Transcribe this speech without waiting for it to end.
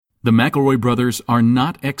The McElroy brothers are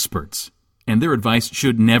not experts, and their advice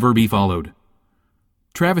should never be followed.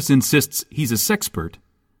 Travis insists he's a sexpert,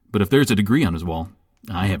 but if there's a degree on his wall,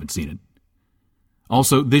 I haven't seen it.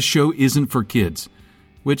 Also, this show isn't for kids,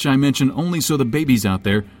 which I mention only so the babies out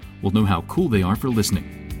there will know how cool they are for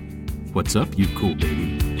listening. What's up, you cool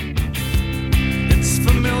baby? It's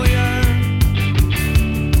familiar,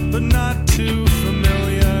 but not too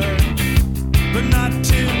familiar, but not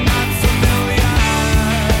too not familiar.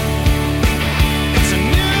 It's a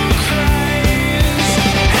new craze.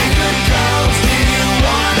 Hey, good girls, do you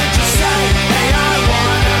wanna just say, hey, I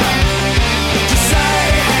wanna? Just say,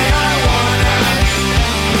 hey, I wanna.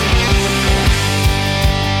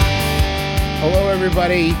 Hello,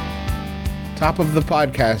 everybody. Top of the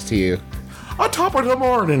podcast to you. A top of the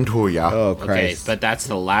morning to ya. Oh, Okay, Christ. but that's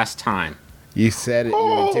the last time. You said it, you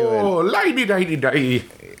were doing Oh, lady, lady, lady.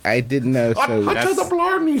 I didn't know, so... Hot to the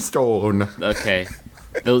Blarney Stone. Okay.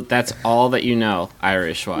 That's all that you know,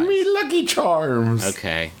 Irish-wise. Me lucky charms.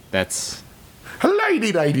 Okay, that's...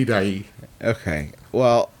 Lady, lady, lady. Okay.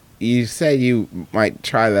 Well, you said you might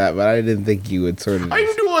try that, but I didn't think you would sort of...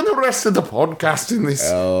 I'm doing the rest of the podcast in this.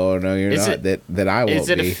 Oh, no, you're Is not. it- That I won't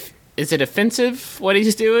be. Is it offensive, what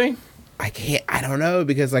he's doing? I don't know,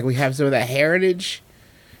 because, like, we have some of that heritage.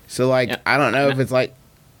 So, like, Yeah. I don't know if it's like...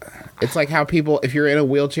 It's like how people, if you're in a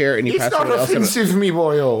wheelchair and you It's pass not someone else in a... offensive, me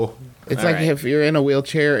boyo. It's All like right. if you're in a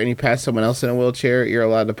wheelchair and you pass someone else in a wheelchair, you're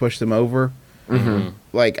allowed to push them over. Mm-hmm.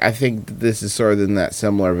 Like, I think that this is sort of in that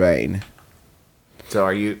similar vein. So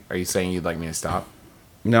are you saying you'd like me to stop?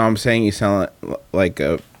 No, I'm saying you sound like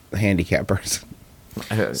a handicapped person.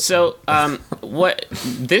 So, what...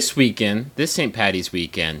 This weekend, this St. Patty's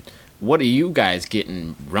weekend, what are you guys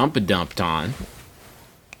getting rumpa-dumped on?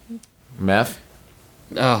 Meth?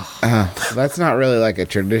 Oh, That's not really like a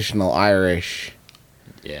traditional Irish.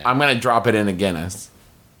 yeah. I'm going to drop it in a Guinness.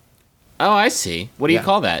 Oh, I see. What do you Yeah.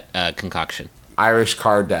 call that concoction? Irish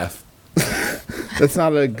car death. That's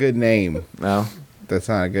not a good name. No? That's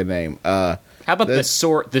not a good name. How about This-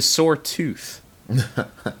 the sore tooth?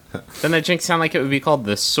 Doesn't that drink sound like it would be called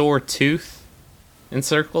the sore tooth in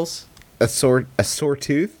circles? A sore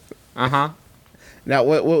tooth. Uh-huh. Now,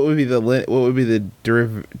 what would be the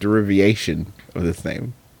derivation of this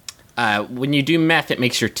name? When you do meth, it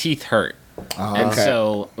makes your teeth hurt. And Okay.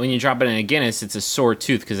 so when you drop it in a Guinness, it's a sore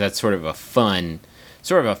tooth because that's sort of a fun,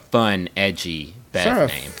 edgy Beth Sort of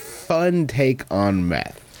name. fun take on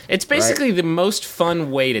meth. It's basically the most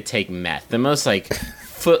fun way to take meth, the most like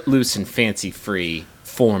footloose and fancy-free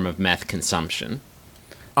form of meth consumption.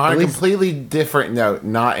 On At a least- completely different note,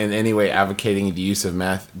 not in any way advocating the use of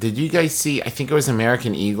meth, did you guys see, I think it was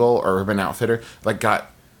American Eagle or Urban Outfitter, like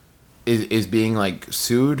is being like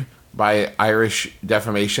sued by Irish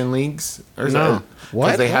defamation leagues or something? What?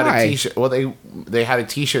 'Cause they had Why? a t-shirt. Well, they had a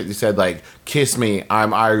t-shirt that said like "Kiss me,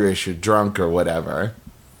 I'm Irish, or drunk or whatever."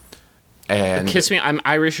 And Kiss me, I'm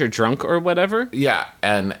Irish or drunk or whatever. yeah,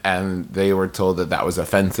 and they were told that was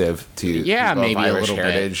offensive to Yeah, people of maybe a Irish little bit.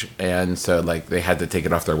 heritage, and so like they had to take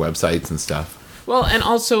it off their websites and stuff. Well, and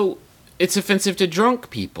also it's offensive to drunk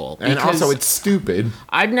people. And because also, it's stupid.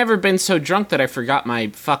 I've never been so drunk that I forgot my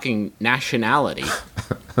fucking nationality.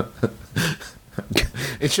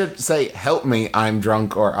 It should say, "Help me, I'm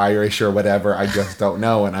drunk or Irish or whatever. I just don't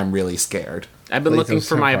know, and I'm really scared." I've been Please looking don't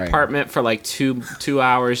for my stop crying. apartment for like two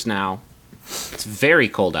hours now. It's very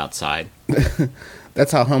cold outside.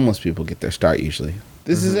 That's how homeless people get their start usually.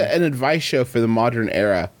 This is an advice show for the modern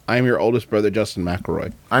era. I'm your oldest brother, Justin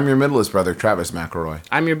McElroy. I'm your middleest brother, Travis McElroy.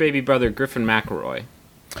 I'm your baby brother, Griffin McElroy.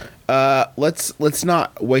 Let's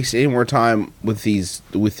not waste any more time with these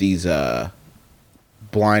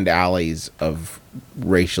blind alleys of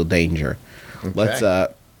racial danger. Let's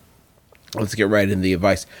get right into the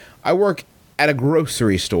advice. I work at a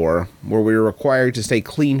grocery store where we are required to stay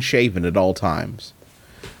clean shaven at all times.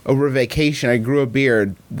 Over vacation, I grew a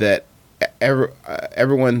beard that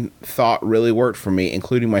everyone thought really worked for me,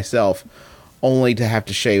 including myself, only to have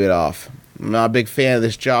to shave it off. I'm not a big fan of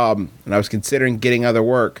this job, and I was considering getting other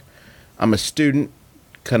work. I'm a student,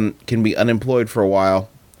 can be unemployed for a while.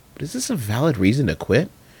 But is this a valid reason to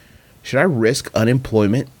quit? Should I risk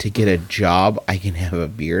unemployment to get a job I can have a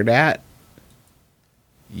beard at?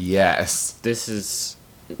 Yes. This is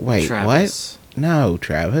Wait, Travis. what? No,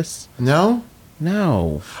 Travis. No.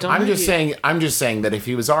 No. I'm just saying that if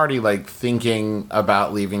he was already like thinking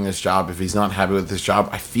about leaving this job, if he's not happy with this job,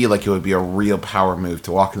 I feel like it would be a real power move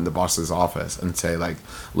to walk into the boss's office and say like,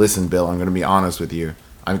 "Listen, Bill, I'm going to be honest with you.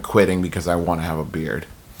 I'm quitting because I want to have a beard."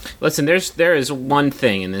 Listen, there is one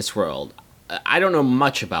thing in this world. I don't know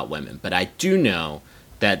much about women, but I do know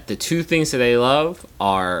that the two things that they love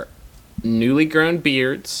are newly grown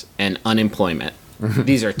beards and unemployment.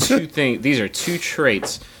 These are two things. These are two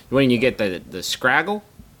traits. When you get the scraggle,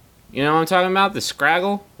 you know what I'm talking about? The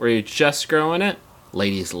scraggle, where you're just growing it.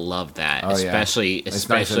 Ladies love that, especially it's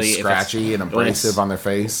nice and if scratchy and abrasive on their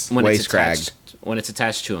face. When Way it's attached, when it's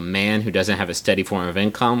attached to a man who doesn't have a steady form of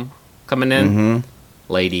income coming in.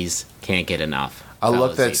 Ladies can't get enough. A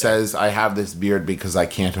look Fellas that either. says, "I have this beard because I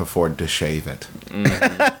can't afford to shave it."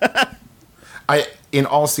 In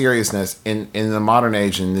all seriousness, in the modern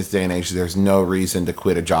age, in this day and age, there's no reason to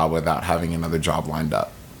quit a job without having another job lined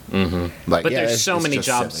up. Like, But there's it's so many just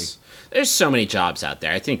jobs. silly. There's so many jobs out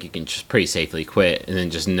there. I think you can just pretty safely quit and then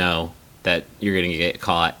just know that you're going to get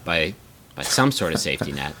caught by some sort of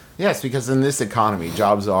safety net. Yes, because in this economy,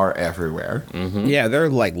 jobs are everywhere, Yeah, they're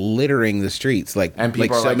like littering the streets, and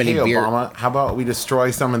people are so like, many "Hey, beer Obama, how about we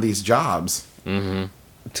destroy some of these jobs?"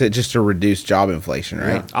 to reduce job inflation,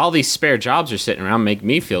 right? All these spare jobs are sitting around make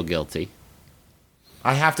me feel guilty.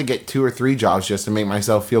 I have to get 2 or 3 jobs just to make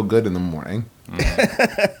myself feel good in the morning.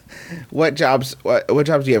 What jobs? What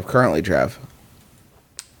jobs do you have currently, Trev?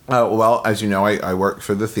 Well, as you know, I work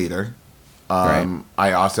for the theater. Right.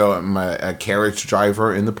 I also am a carriage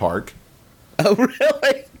driver in the park. Oh,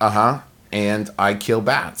 really? And I kill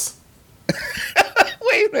bats.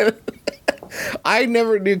 Wait a minute. I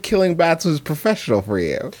never knew killing bats was professional for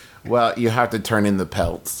you. Well, you have to turn in the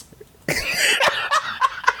pelts.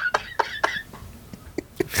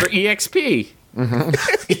 For EXP.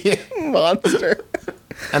 Monster.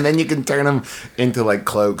 And then you can turn them into like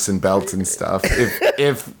cloaks and belts and stuff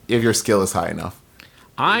if your skill is high enough.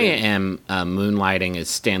 I am moonlighting as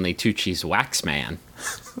Stanley Tucci's wax man.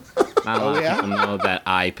 Not a lot of people know that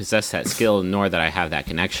I possess that skill, nor that I have that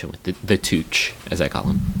connection with the Tooch, as I call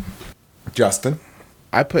him. Justin?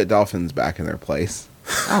 I put dolphins back in their place.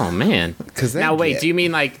 Oh man! 'Cause they now wait, get- do you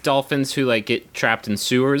mean like dolphins who like get trapped in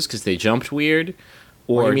sewers because they jumped weird,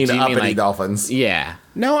 Or you mean do uppity like dolphins? Yeah,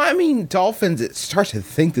 No, I mean dolphins that start to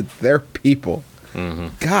think that they're people.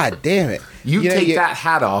 God damn it! You know, take that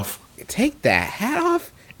hat off. Take that hat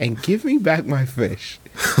off and give me back my fish.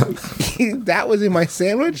 That was in my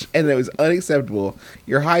sandwich, and it was unacceptable.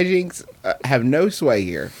 Your hijinks have no sway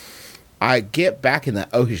here. I get back in the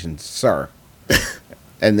ocean, sir.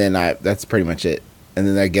 And then that's pretty much it. And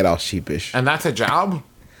then I get all sheepish. And that's a job?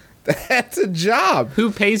 That's a job.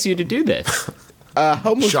 who pays you to do this?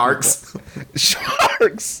 Homeless Sharks.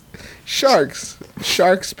 people.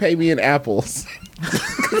 Sharks pay me in apples.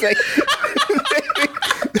 They-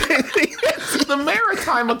 The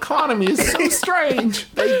maritime economy is so strange.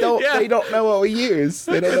 They don't. Yeah. They don't know what we use.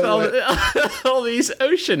 They don't know. What, All these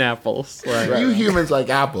ocean apples. Like, You humans like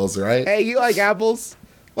apples, right? hey, you like apples?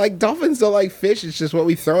 Like dolphins don't like fish. It's just what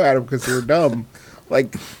we throw at them because we're dumb.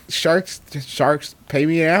 Like sharks pay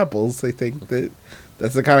me in apples. They think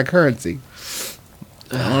that's the kind of currency.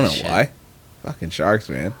 I don't know why. Fucking sharks,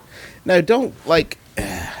 man. No, don't like.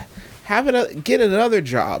 Get another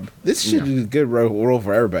job. This should be a good rule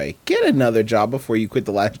for everybody. Get another job before you quit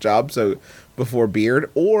the last job. So before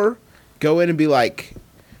beard, or go in and be like,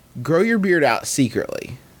 grow your beard out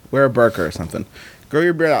secretly. Wear a burqa or something. Grow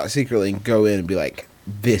your beard out secretly and go in and be like,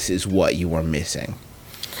 this is what you are missing.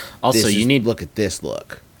 also, Look at this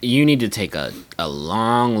look. you need to take a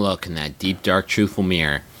long look in that deep, dark, truthful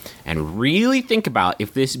mirror and really think about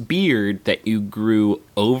if this beard that you grew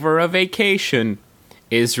over a vacation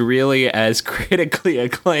is really as critically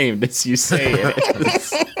acclaimed as you say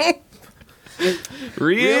it is.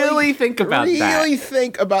 Really think about that. Really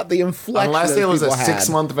think about the inflection. Unless it was a people had.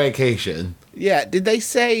 6-month vacation. Yeah. Did they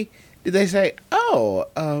say? Oh,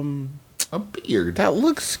 A beard. that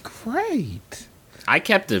looks great. I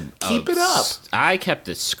kept a Keep it up. I kept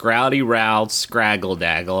a scrouty rowd scraggle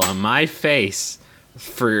daggle on my face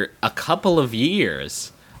for a couple of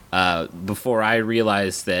years before I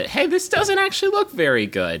realized that, hey, this doesn't actually look very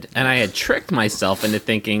good, and I had tricked myself into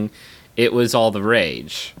thinking it was all the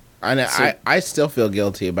rage. I know. So- I still feel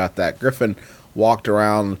guilty about that. Griffin walked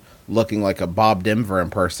around looking like a Bob Denver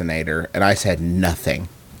impersonator, and I said nothing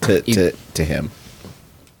to him.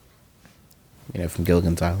 You know, from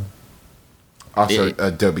Gilligan's Island. Also,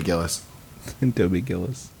 It- Dobie Gillis. And Toby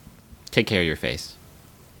Gillis. Take care of your face.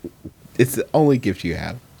 It's the only gift you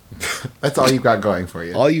have. That's all you've got going for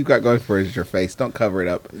you. All you got going for is your face. Don't cover it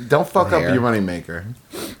up. Don't fuck up Hair. your moneymaker.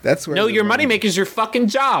 That's where No, the your moneymaker's your fucking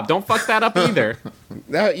job. Don't fuck that up either.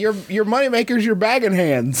 No, your moneymaker's your bagging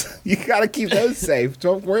hands. You gotta keep those safe.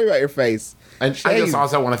 Don't worry about your face. And I Shave. just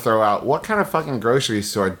also want to throw out, what kind of fucking grocery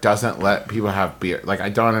store doesn't let people have beer? Like, I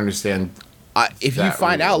don't understand. If you That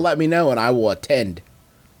find rule. out, let me know, and I will attend.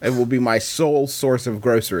 It will be my sole source of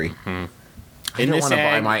grocery. I don't want to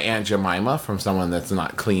buy my Aunt Jemima from someone that's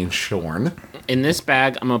not clean shorn. In this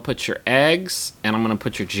bag, I'm going to put your eggs, and I'm going to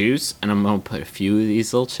put your juice, and I'm going to put a few of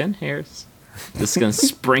these little chin hairs. Just going to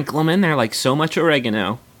sprinkle them in there like so much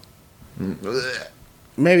oregano.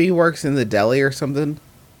 Maybe he works in the deli or something.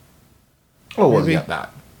 Oh, well, Maybe. yeah,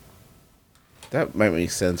 that. That might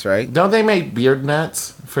make sense, right? Don't they make beard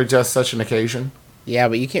nets for just such an occasion? Yeah,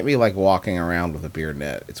 but you can't be like walking around with a beard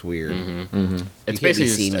net. It's weird. Mm-hmm. You It's can't basically be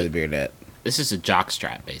seen just with a beard net. this is a jock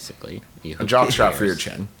strap, basically. You A hook jock your strap for your hairs.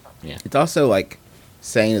 chin. Yeah. It's also like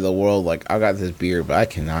saying to the world, like, I got this beard, but I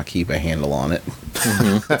cannot keep a handle on it.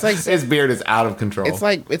 It's like His beard is out of control. it's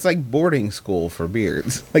like boarding school for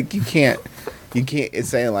beards. Like you can't. It's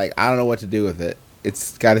saying like I don't know what to do with it.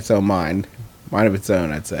 It's got its own mind of its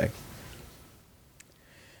own. I'd say.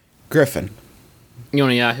 Griffin. You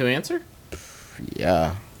want a Yahoo answer?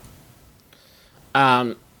 Yeah.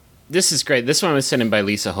 This is great. This one was sent in by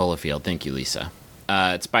Lisa Holofield. Thank you, Lisa.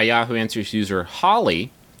 It's by Yahoo Answers user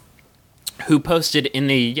Holly, who posted in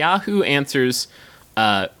the Yahoo Answers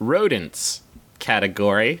rodents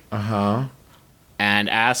category. And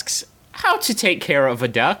asks how to take care of a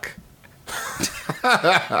duck.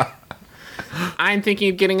 I'm thinking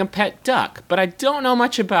of getting a pet duck, but I don't know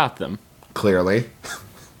much about them. Clearly.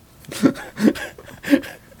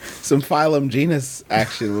 Some phylum genus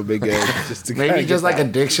action would be good. Just to kinda Maybe just get like a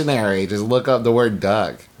that. dictionary. Just look up the word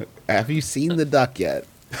duck. Have you seen the duck yet?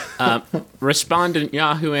 Respondent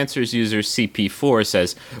Yahoo Answers user CP4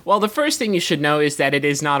 says, well, the first thing you should know is that it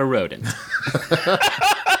is not a rodent.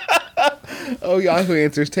 Oh, Yahoo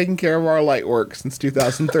Answers taking care of our light work since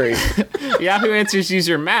 2003. Yahoo Answers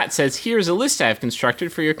user Matt says, here's a list I have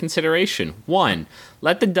constructed for your consideration. 1.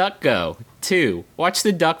 Let the duck go. 2. Watch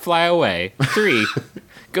the duck fly away. 3.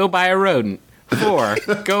 Go buy a rodent. 4.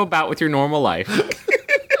 Go about with your normal life.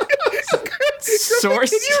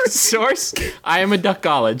 Source, I am a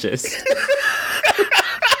duckologist.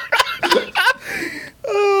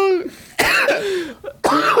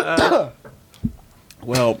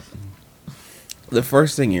 Well, the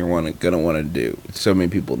first thing you're gonna want to do, so many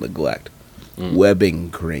people neglect, webbing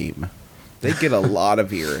cream. They get a lot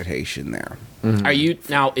of irritation there. Are you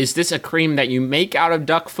now? Is this a cream that you make out of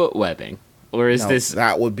duck foot webbing, or is No, this?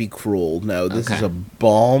 that would be cruel. No, this is Okay. a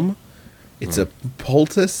balm. It's a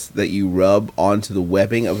poultice that you rub onto the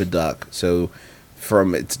webbing of a duck. So,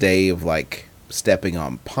 from its day of like stepping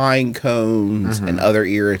on pine cones and other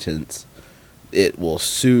irritants, it will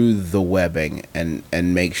soothe the webbing and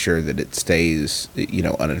make sure that it stays,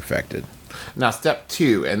 uninfected. Now, step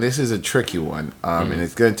 2, and this is a tricky one, and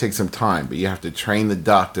it's going to take some time, but you have to train the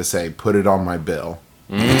duck to say, put it on my bill.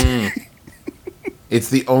 It's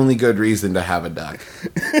the only good reason to have a duck.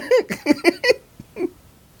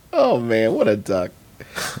 Oh man, what a duck!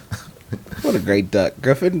 What a great duck,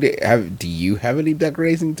 Griffin. Do you have any duck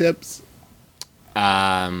raising tips?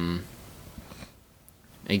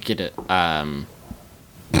 Make it a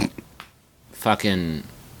fucking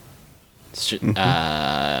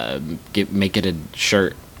make it a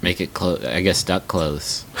shirt. Make it I guess duck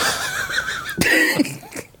clothes.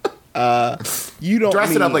 You don't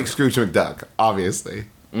Dress it up mean- like Scrooge McDuck, obviously.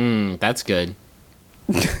 That's good.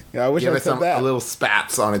 Yeah, I wish Give I it said that. a little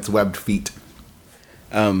spats on its webbed feet.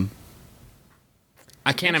 I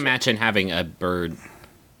can't imagine having a bird.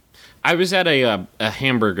 I was at a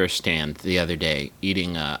hamburger stand the other day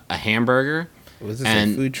eating a hamburger. Was this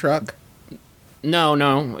and a food truck?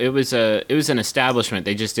 No, it was an establishment.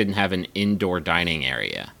 They just didn't have an indoor dining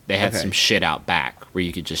area. They had Okay. some shit out back where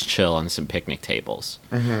you could just chill on some picnic tables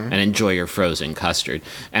and enjoy your frozen custard.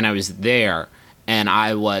 And I was there, and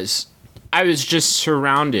I was just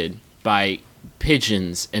surrounded by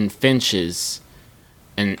pigeons and finches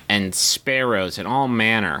and sparrows and all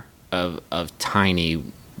manner of tiny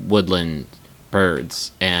woodland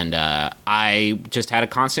birds. And I just had a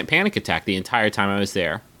constant panic attack the entire time I was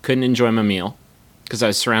there. Couldn't enjoy my meal because I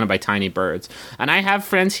was surrounded by tiny birds. And I have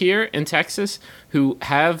friends here in Texas who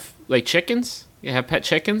have like chickens. You have pet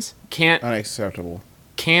chickens. Unacceptable.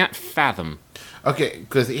 Can't fathom. Okay,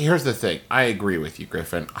 because here's the thing. I agree with you,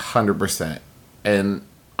 Griffin, 100%. And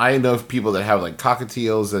I know of people that have like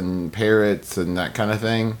cockatiels and parrots and that kind of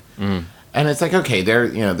thing. And it's like, okay,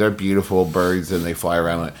 they're beautiful birds and they fly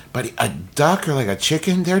around. But a duck or like a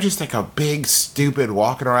chicken, they're just like a big, stupid,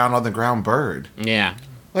 walking around on the ground bird. Yeah.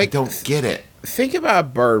 I don't get it. Think about a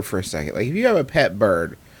bird for a second. Like if you have a pet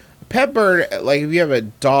bird, like if you have a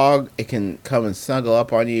dog, it can come and snuggle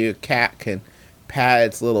up on you. A cat can pat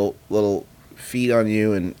its little feet on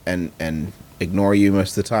you and ignore you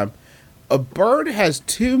most of the time. A bird has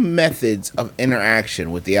two methods of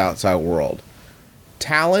interaction with the outside world: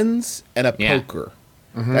 talons and a Yeah. poker.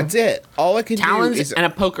 That's it. All it can do Talons is and a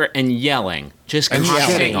poker and yelling. Just And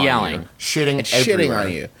constant on yelling. you. Shitting shitting everywhere.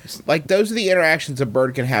 on you. Like, those are the interactions a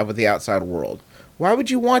bird can have with the outside world. Why would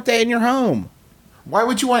you want that in your home? Why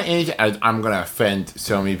would you want anything? I'm going to offend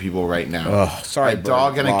so many people right now. Ugh, sorry, A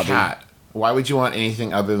dog bird and a lobby. cat. Why would you want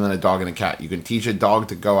anything other than a dog and a cat? You can teach a dog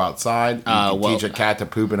to go outside. You can well- teach a cat to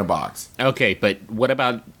poop in a box. Okay, but what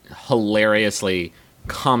about hilariously,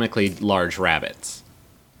 comically large rabbits?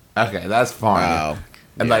 Okay, that's fine. Wow.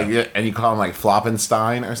 And and you call them like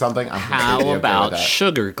Floppenstein or something. I'm completely How okay about with that.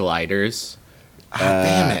 sugar gliders?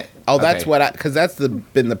 Damn it! Oh, that's Okay. what because that's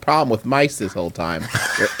been the problem with mice this whole time.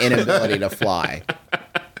 Their inability to fly.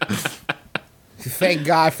 Thank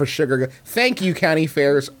God for sugar. Thank you, county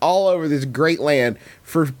fairs all over this great land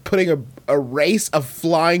for putting a race of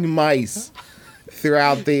flying mice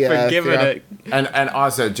throughout the. For giving throughout- it. And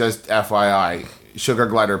also, just FYI, sugar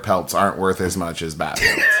glider pelts aren't worth as much as bat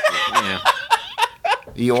pelts. Yeah.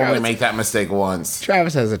 You only Travis- make that mistake once.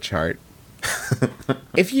 Travis has a chart.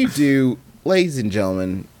 If you do, ladies and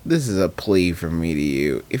gentlemen, this is a plea from me to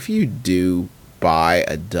you. If you do buy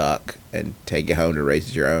a duck and take it home to raise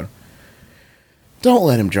it your own, don't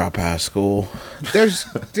let him drop out of school. There's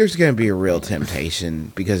going to be a real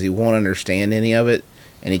temptation because he won't understand any of it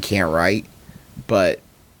and he can't write. But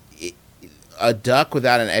a duck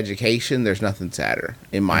without an education, there's nothing sadder,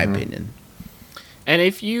 in my opinion. And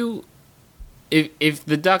if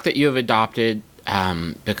the duck that you have adopted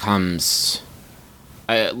becomes,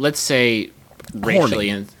 let's say,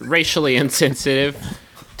 racially insensitive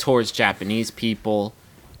towards Japanese people,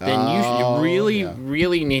 then you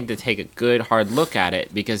really need to take a good hard look at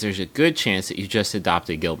it because there's a good chance that you just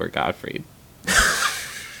adopted Gilbert Gottfried.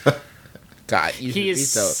 God, He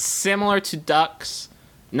is similar to ducks,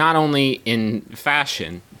 not only in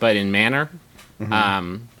fashion but in manner.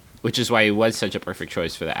 Which is why he was such a perfect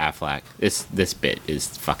choice for the Aflac. This bit is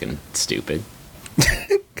fucking stupid.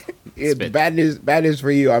 Bad news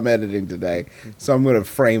for you. I'm editing today, so I'm going to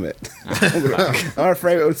frame it. I'm going to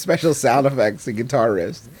frame it with special sound effects and guitar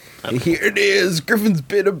riffs. And here it is, Griffin's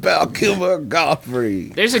bit about Gilbert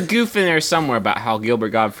Gottfried. There's a goof in there somewhere about how Gilbert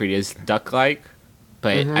Gottfried is duck-like,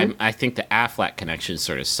 but I think the Aflac connection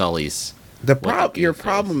sort of sullies. Your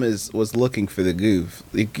problem was looking for the goof.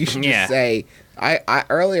 Like, you should Yeah. just say. I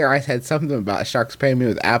earlier I said something about sharks paying me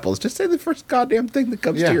with apples. Just say the first goddamn thing that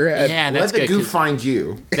comes to your head. Yeah, Let that's the good. goof 'Cause find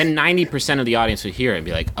you. then 90% of the audience would hear it and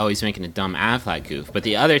be like, "Oh, he's making a dumb Aflac goof," but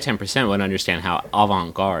the other 10% would understand how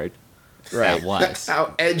avant-garde that was.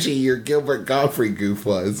 How edgy your Gilbert Gottfried goof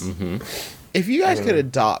was. If you guys could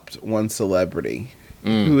adopt one celebrity,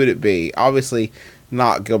 who would it be? Obviously,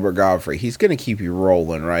 not Gilbert Gottfried. He's going to keep you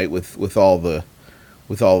rolling, right? With all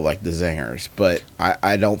like the zingers, but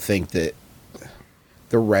I don't think that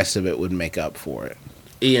the rest of it would make up for it.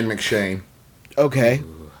 Ian McShane. Okay.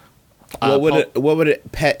 What would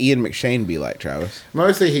it pet Ian McShane be like, Travis?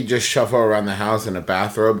 Mostly he'd just shuffle around the house in a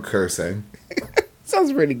bathrobe cursing.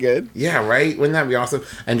 Sounds pretty good. Yeah, right? Wouldn't that be awesome?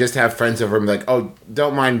 And just have friends over and be like, "Oh,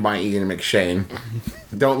 don't mind my Ian McShane.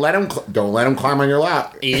 Don't let him climb on your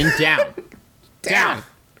lap." Ian, down. Down.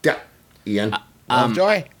 Yeah. Ian.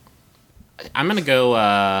 Joy. I'm gonna go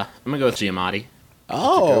with Giamatti.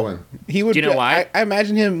 Oh, going. he would. Do you know why? I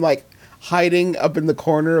imagine him like hiding up in the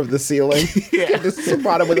corner of the ceiling, just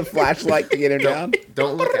spot him with a flashlight to get him down.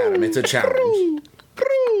 Don't look at him. It's a challenge.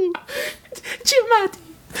 Giamatti.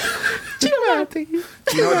 Giamatti.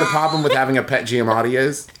 Do you know what the problem with having a pet Giamatti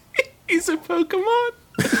is? He's a Pokemon.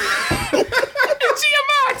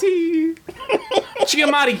 Giamatti.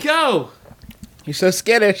 Giamatti, go. You're so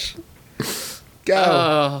skittish. Go.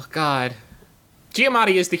 Oh God.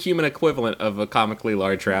 Giamatti is the human equivalent of a comically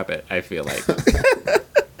large rabbit, I feel like.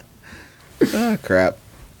 Oh, crap.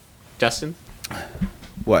 Justin,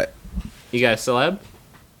 What? you got a celeb?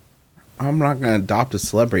 I'm not going to adopt a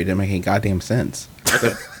celebrity to make any goddamn sense.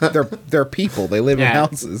 They're people. They live in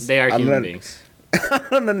houses. They are I don't human un- beings. I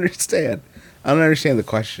don't understand. I don't understand the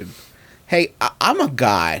question. Hey, I'm a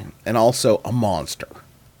guy and also a monster.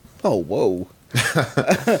 Oh, whoa.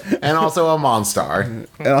 And also a Monstar.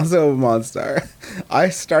 And also a monster. I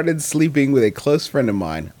started sleeping with a close friend of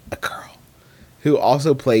mine, a girl, who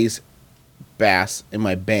also plays bass in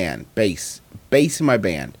my band. Bass in my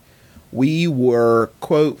band. We were,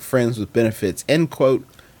 quote, friends with benefits, end quote,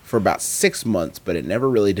 for about 6 months, but it never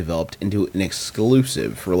really developed into an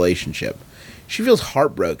exclusive relationship. She feels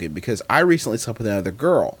heartbroken because I recently slept with another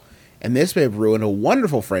girl, and this may have ruined a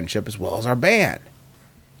wonderful friendship as well as our band.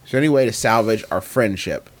 Is there any way to salvage our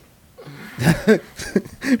friendship?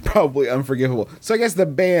 Probably unforgivable. So I guess the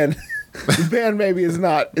band maybe is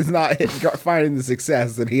not finding the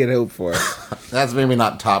success that he had hoped for. That's maybe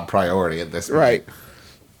not top priority at this point. Right.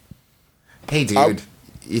 Hey, dude,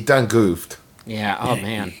 you done goofed. Yeah, oh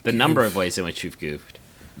man. The number of ways in which you've goofed.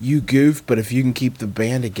 You goofed, but if you can keep the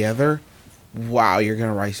band together, wow, you're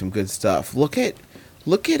gonna write some good stuff. Look at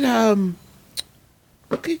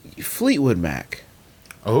Fleetwood Mac.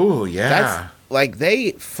 Oh, yeah. That's like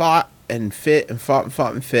they fought and fit and fought and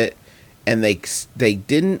fought and fit, and they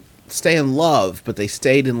didn't stay in love, but they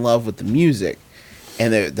stayed in love with the music,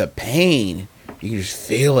 and the pain, you can just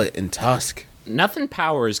feel it in Tusk. Nothing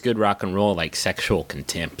powers good rock and roll like sexual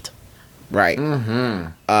contempt. Right. Mm-hmm.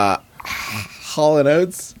 Hall and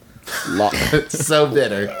Oates. So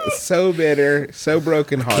bitter. So bitter. So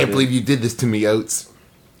brokenhearted. Can't believe you did this to me, Oates.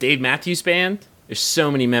 Dave Matthews Band, there's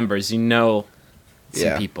so many members. You know some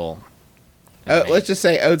Yeah. people. Let's just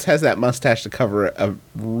say Oates has that mustache to cover a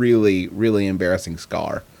really, really embarrassing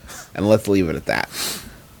scar. And let's leave it at that.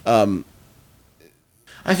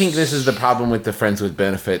 I think this is the problem with the Friends with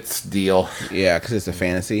Benefits deal. Yeah, because it's a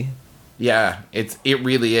fantasy. Yeah, it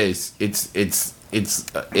really is. It's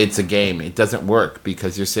a game. It doesn't work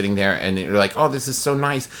because you're sitting there and you're like, oh, this is so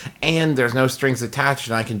nice, and there's no strings attached,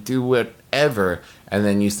 and I can do whatever. And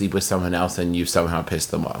then you sleep with someone else, and you somehow piss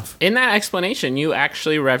them off. In that explanation, you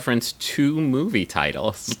actually referenced 2 movie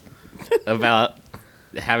titles about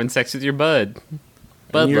having sex with your bud.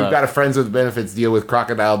 Bud You've love. got a Friends with Benefits deal with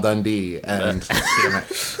Crocodile Dundee, and damn it.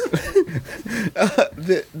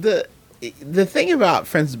 The thing about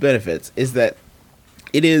Friends with Benefits is that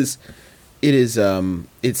it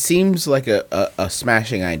seems like a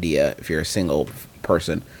smashing idea if you're a single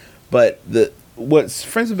person, but what's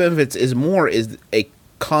Friends with Benefits is a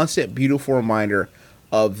constant beautiful reminder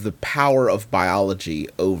of the power of biology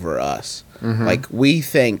over us. Mm-hmm. Like, we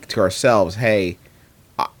think to ourselves, hey,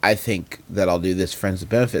 I think that I'll do this Friends with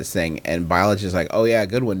Benefits thing, and biology is like, oh yeah,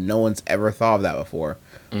 good one. No one's ever thought of that before.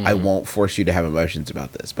 Mm-hmm. I won't force you to have emotions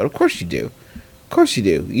about this, but of course you do. Of course you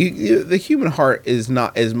do. The human heart is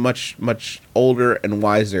much older and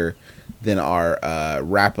wiser than our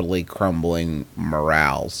rapidly crumbling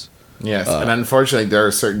morals. Yes, and unfortunately, there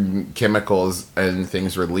are certain chemicals and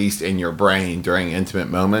things released in your brain during intimate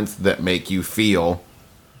moments that make you feel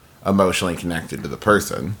emotionally connected to the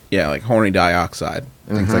person. Yeah, like horny dioxide,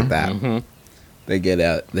 things like that. Mm-hmm. They get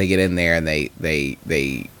in there and they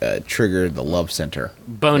trigger the love center.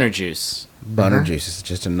 Boner juice. Boner juice is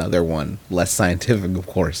just another one, less scientific, of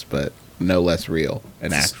course, but no less real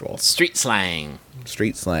and actual. Street slang.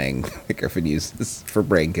 Street slang that Griffin uses for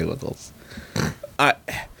brain chemicals.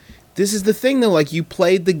 This is the thing, though. Like, you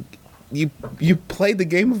played the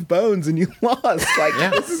game of Bones and you lost. Like,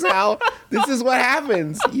 this is what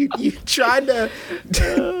happens. You try to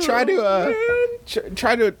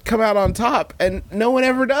come out on top, and no one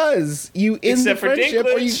ever does. You end Except the for friendship,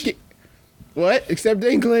 or you Dinklage. get what? Except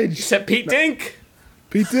Dinklage. Except Pete Dink.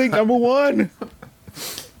 Pete Dink, number 1.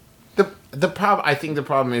 The problem, I think, the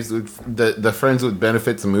problem is with the Friends with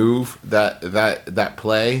Benefits move that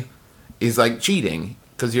play is like cheating.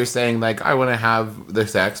 Because you're saying, like, I want to have the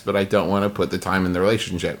sex, but I don't want to put the time in the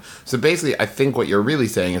relationship. So basically, I think what you're really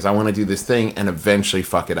saying is I want to do this thing and eventually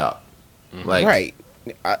fuck it up. Like, Right.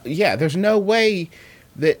 Yeah, there's no way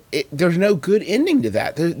that there's no good ending to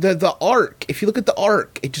that. The arc, if you look at the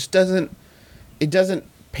arc, it just doesn't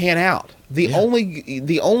pan out. The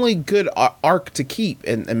only good arc to keep,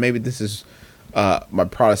 and maybe this is my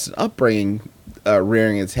Protestant upbringing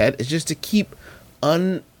rearing its head, is just to keep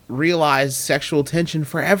unrealized sexual tension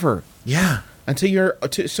forever. yeah. Until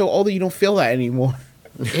so old that you don't feel that anymore.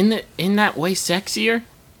 In that way sexier?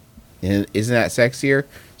 And isn't that sexier?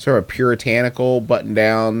 Sort of a puritanical, button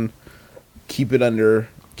down, keep it under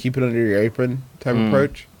your apron type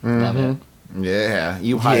approach. Love it. Yeah.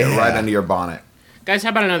 You hide it right under your bonnet. Guys, how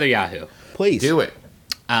about another Yahoo? Please Do it.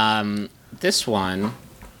 This one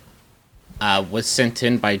was sent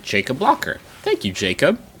in by Jacob Locker. Thank you,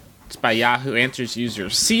 Jacob. It's by Yahoo Answers user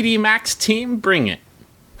CD Max Team Bring It,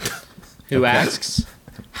 who asks,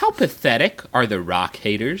 how pathetic are the rock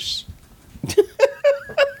haters?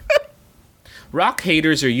 Rock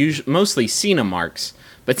haters are mostly Cena marks,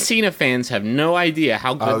 but Cena fans have no idea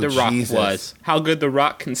how good The Rock was, how good The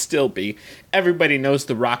Rock can still be. Everybody knows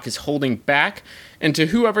The Rock is holding back, and to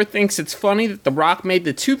whoever thinks it's funny that The Rock made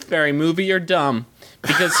the Tooth Fairy movie, you're dumb.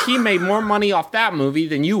 Because he made more money off that movie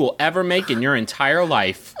than you will ever make in your entire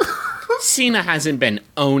life. Cena hasn't been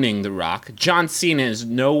owning The Rock. John Cena is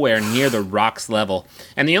nowhere near The Rock's level.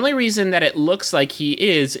 And the only reason that it looks like he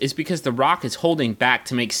is because The Rock is holding back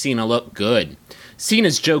to make Cena look good.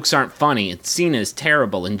 Cena's jokes aren't funny, and Cena is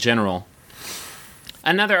terrible in general.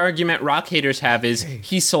 Another argument Rock haters have is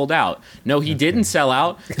he sold out. No, he didn't sell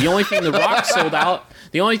out. The only thing The Rock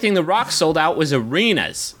sold out was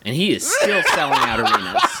arenas, and he is still selling out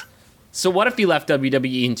arenas. So what if he left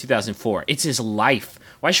WWE in 2004? It's his life.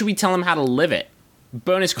 Why should we tell him how to live it?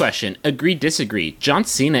 Bonus question. Agree, disagree. John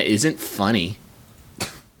Cena isn't funny.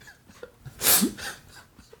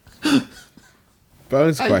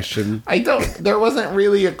 Bonus question. I don't. There wasn't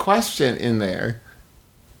really a question in there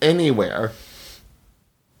anywhere.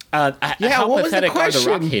 How what was the pathetic are the Rock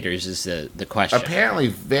question? haters is the question. Apparently,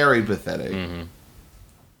 very pathetic.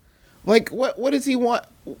 Like, what does he want?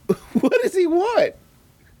 What does he want?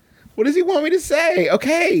 What does he want me to say?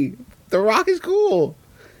 Okay, The Rock is cool.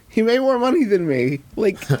 He made more money than me.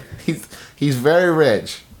 Like, He's very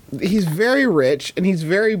rich. he's very rich, and he's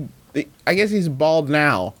very. I guess he's bald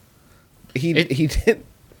now. He did.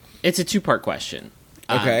 It's a two-part question.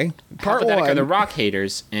 Okay, How part pathetic are one. the Rock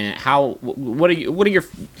haters, and how? What are your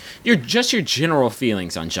your general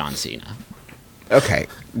feelings on John Cena? Okay,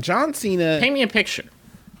 John Cena. Paint me a picture.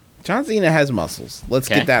 John Cena has muscles. Let's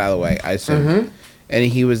Okay. get that out of the way. I assume. And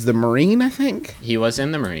he was the Marine, I think. He was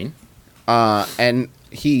in the Marine. And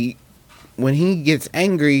when he gets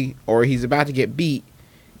angry or he's about to get beat,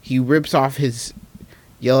 he rips off his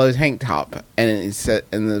yellow tank top, and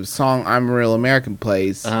the song "I'm a Real American"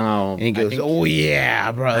 plays. Oh, And he goes, I think- "Oh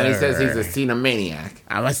yeah, brother." And he says he's a Cena maniac.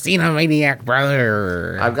 "I'm a Cena maniac,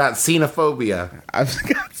 brother. I've got Cenophobia. I've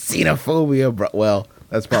got Cenophobia, bro." Well,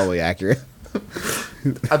 that's probably accurate.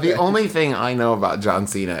 The only thing I know about John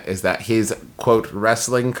Cena is that his, quote,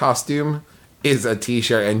 wrestling costume is a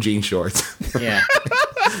t-shirt and jean shorts. Yeah.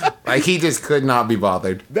 Like, he just could not be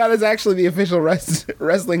bothered. That is actually the official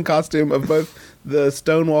wrestling costume of both the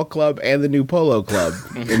Stonewall Club and the New Polo Club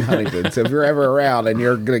in Huntington. So if you're ever around and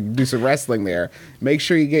you're going to do some wrestling there, make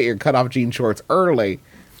sure you get your cutoff jean shorts early,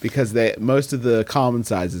 because most of the common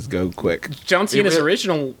sizes go quick. John Cena's really-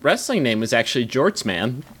 original wrestling name was actually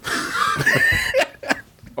Jortsman.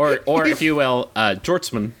 or if you will,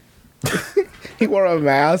 Jortsman. He wore a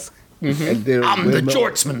mask. And did I'm the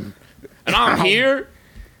Jortsman, and I'm here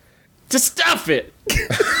to stuff it.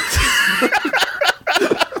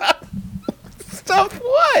 Stuff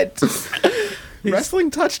what?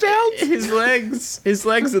 Wrestling touchdowns? His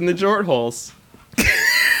legs in the jort holes.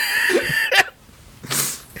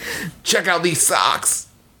 Check out these socks.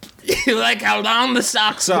 You like how long the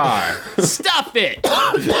socks are? Stuff it.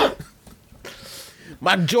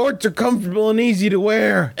 My jorts are comfortable and easy to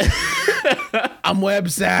wear. I'm web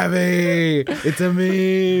savvy. It's a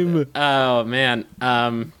meme. Oh man.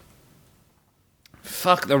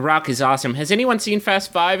 Fuck, The Rock is awesome. Has anyone seen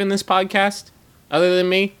Fast 5 in this podcast other than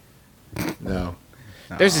me? No.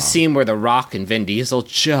 There's a scene where The Rock and Vin Diesel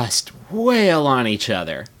just wail on each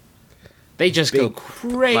other. They just go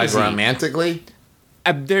crazy. Like, romantically?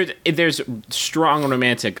 There's strong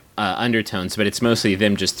romantic undertones, but it's mostly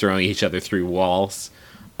them just throwing each other through walls.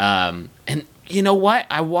 And you know what?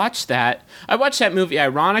 I watched that movie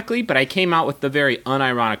ironically, but I came out with the very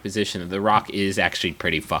unironic position that The Rock is actually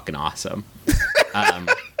pretty fucking awesome.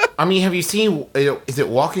 I mean, have you seen, is it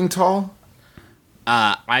Walking Tall?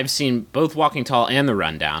 I've seen both Walking Tall and The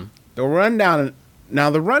Rundown. The Rundown. Now,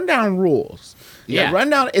 The Rundown rules. Yeah. The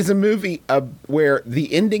Rundown is a movie where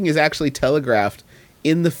the ending is actually telegraphed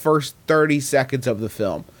in the first 30 seconds of the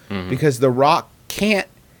film, because The Rock can't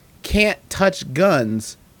touch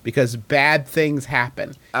guns because bad things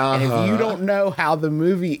happen. And if you don't know how the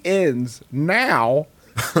movie ends now,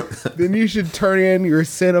 then you should turn in your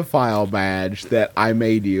cinephile badge that I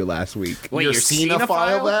made you last week. Wait, Your you're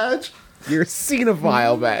Cenophile badge? Your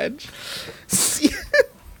cinephile badge.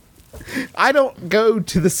 I don't go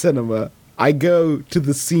to the cinema. I go to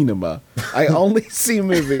the cinema. I only see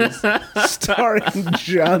movies starring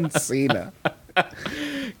John Cena.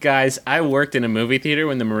 Guys, I worked in a movie theater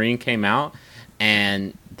when The Marine came out,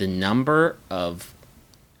 and the number of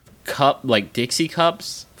Dixie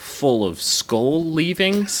cups full of skull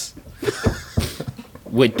leavings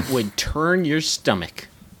would turn your stomach.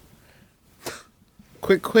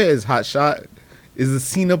 Quick quiz, Hotshot. Is the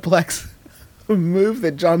Cineplex a move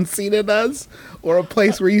that John Cena does, or a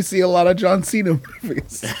place where you see a lot of John Cena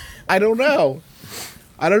movies? I don't know.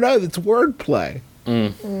 It's wordplay.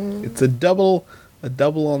 It's a double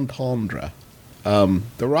entendre.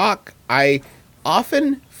 The Rock. I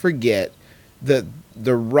often forget that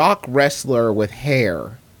the Rock wrestler with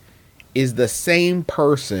hair is the same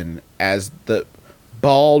person as the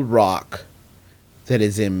bald Rock that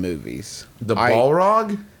is in movies. The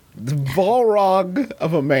Balrog? The Balrog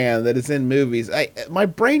of a man that is in movies. My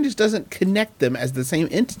brain just doesn't connect them as the same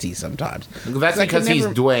entity sometimes. That's I can because he's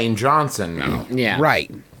never- Dwayne Johnson now. Yeah.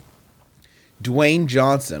 Right. Dwayne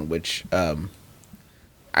Johnson, which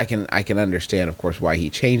I can understand, of course, why he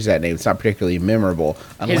changed that name. It's not particularly memorable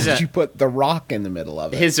unless you put The Rock in the middle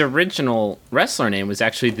of it. His original wrestler name was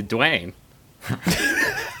actually the Dwayne.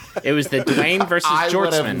 It was the Dwayne versus I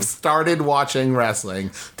would have Jortsman. started watching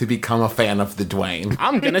wrestling to become a fan of the Dwayne.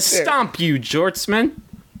 I'm gonna stomp you, Jortsman.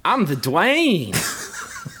 I'm the Dwayne.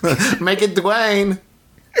 Make it Dwayne.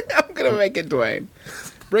 I'm gonna make it Dwayne.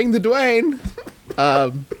 Bring the Dwayne.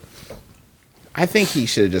 I think he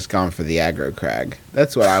should have just gone for the aggro crag.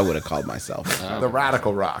 That's what I would have called myself. The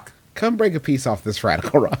Radical Rock. Come break a piece off this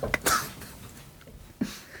Radical Rock.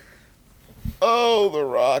 Oh, the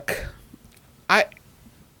Rock.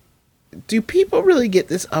 Do people really get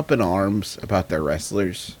this up in arms about their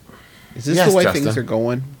wrestlers? Is this Yes, the way Justin. things are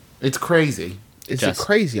going? It's crazy. It's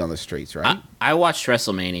crazy on the streets, right? I watched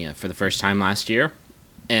WrestleMania for the first time last year,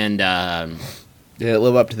 and Did it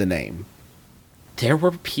live up to the name? there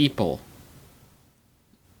were people.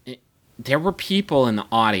 There were people in the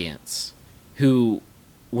audience who,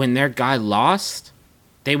 when their guy lost,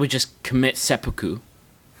 they would just commit seppuku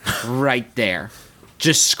right there,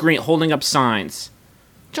 just scream, holding up signs.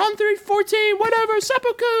 John 3:14, whatever,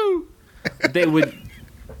 seppuku. They would.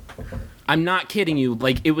 I'm not kidding you.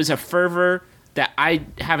 Like, it was a fervor that I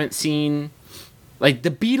haven't seen. Like,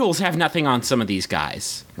 the Beatles have nothing on some of these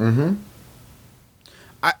guys.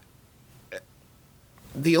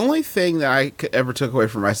 The only thing that I ever took away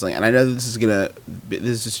from wrestling, and I know this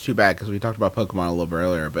is too bad because we talked about Pokemon a little bit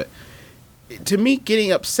earlier, but to me,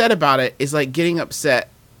 getting upset about it is like getting upset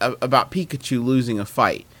about Pikachu losing a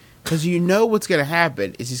fight. Because you know what's going to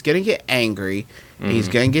happen is he's going to get angry, and he's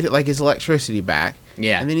going to get like his electricity back,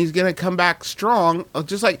 Yeah. and then he's going to come back strong,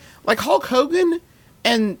 just like Hulk Hogan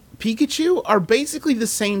and Pikachu are basically the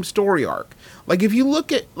same story arc. Like if you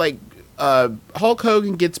look at like Hulk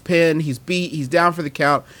Hogan gets pinned, he's beat, he's down for the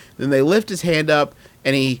count, then they lift his hand up,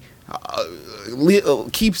 and he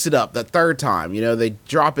keeps it up the third time. You know, they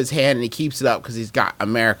drop his hand, and he keeps it up because he's got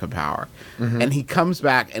America power, and he comes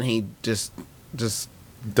back, and he just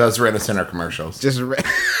Does Rent-A-Center commercials.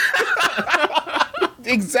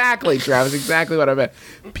 Exactly, Travis. Exactly what I meant.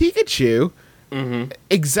 Pikachu,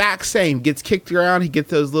 exact same. Gets kicked around. He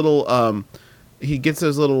gets those little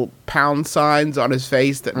pound signs on his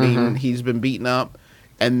face that mean he's been beaten up,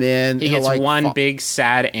 and then He he'll, gets one big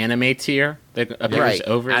sad anime tear that appears Right.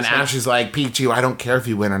 over his And head. Ash is like, Pikachu, I don't care if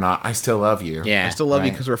you win or not. I still love you. Yeah, I still love you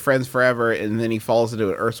Right. because we're friends forever. And then he falls into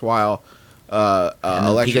an erboerewhile And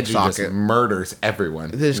electric Pikachu socket. just murders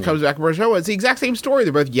everyone. This comes back and forth. It's the exact same story.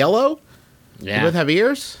 They're both yellow. They yeah. both have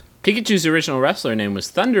ears. Pikachu's original wrestler name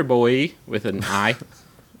was Thunderboy with an I.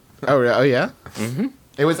 Oh yeah.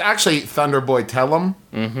 It was actually Thunderboy Tellum,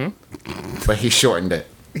 but he shortened it.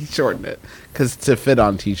 He shortened it because to fit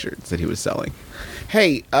on T-shirts that he was selling.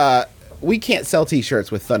 Hey, we can't sell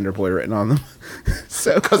T-shirts with Thunderboy written on them,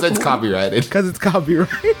 so Because it's copyrighted. because it's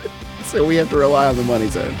copyrighted. So we have to rely on the money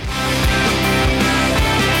zone.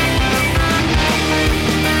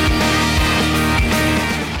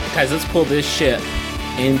 Guys, let's pull this ship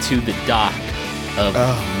into the dock of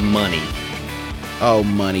money. Oh,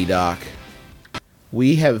 money, Doc.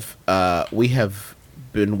 We have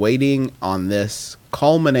been waiting on this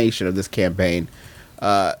culmination of this campaign.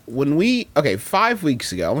 5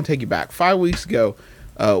 weeks ago, I'm gonna take you back. 5 weeks ago,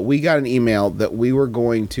 we got an email that we were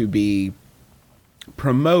going to be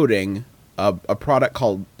promoting a product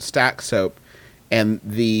called Stack Soap, and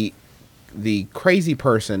the crazy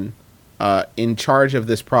person in charge of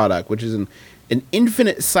this product, which is an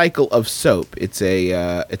infinite cycle of soap. It's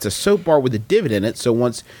a soap bar with a divot in it. So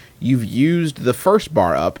once you've used the first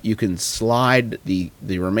bar up, you can slide the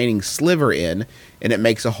remaining sliver in, and it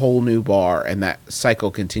makes a whole new bar, and that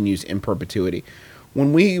cycle continues in perpetuity.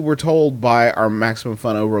 When we were told by our Maximum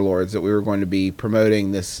Fun overlords that we were going to be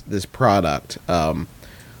promoting this product, and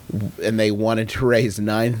they wanted to raise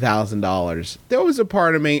 $9,000, there was a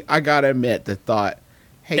part of me, I gotta admit, that thought,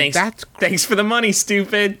 hey, Thanks for the money,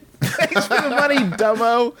 stupid. Thanks for the money,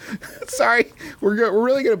 dumbo. Sorry, we're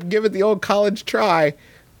really gonna give it the old college try,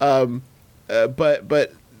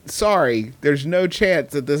 but sorry, there's no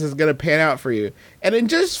chance that this is gonna pan out for you. And in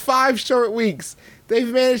just 5 short weeks, they've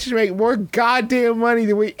managed to make more goddamn money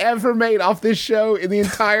than we ever made off this show in the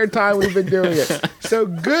entire time we've been doing it. So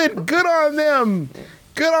good on them.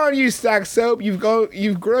 Good on you, Stack Soap. You've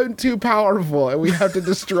grown too powerful, and we have to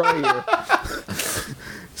destroy you.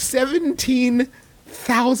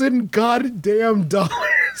 17,000 goddamn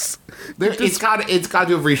dollars. It's got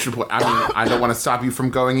to have reached a point. I mean, I don't want to stop you from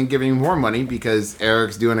going and giving more money because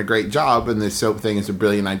Eric's doing a great job, and the soap thing is a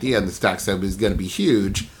brilliant idea, and the Stack Soap is going to be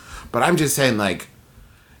huge. But I'm just saying, like,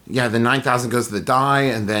 yeah, the 9,000 goes to the dye,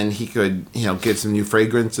 and then he could, get some new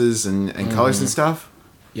fragrances and colors and stuff.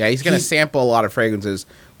 Yeah, he's going to sample a lot of fragrances,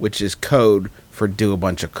 which is code for do a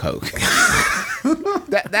bunch of coke.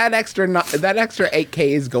 that extra 8K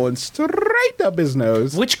is going straight up his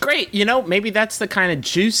nose. Which great, maybe that's the kind of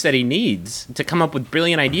juice that he needs to come up with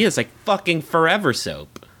brilliant ideas like fucking Forever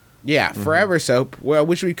Soap. Yeah, Forever Soap. Well,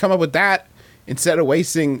 wish we'd come up with that instead of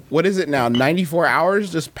wasting, what is it now, 94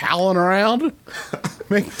 hours just palling around?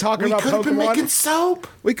 Talking about Pokemon. We could have been making soap.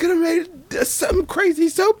 We could have made some crazy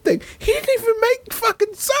soap thing. He didn't even make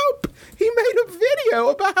fucking soap. He made a video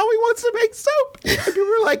about how he wants to make soap. And people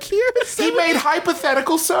were like, here's He made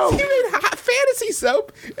hypothetical soap. He made fantasy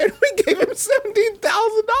soap, and we gave him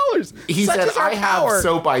 $17,000. He said, I have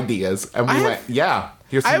soap ideas. And we went, yeah.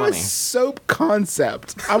 Here's some I have money. a soap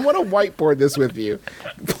concept. I want to whiteboard this with you.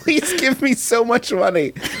 Please give me so much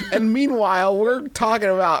money. And meanwhile, we're talking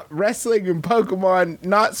about wrestling and Pokemon,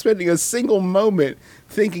 not spending a single moment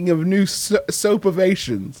thinking of new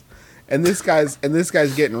soapovations. And this guy's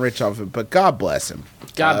getting rich off it. But God bless him.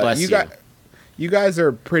 God bless you. You guys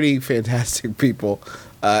are pretty fantastic people,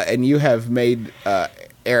 and you have made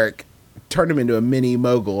Eric turn him into a mini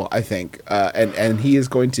mogul, I think. And he is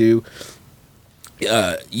going to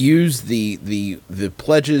use the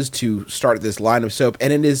pledges to start this line of soap,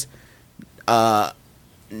 and it is not,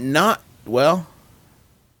 well,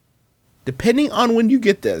 depending on when you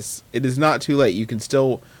get this, it is not too late. You can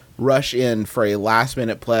still rush in for a last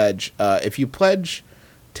minute pledge. If you pledge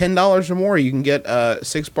 $10 or more, you can get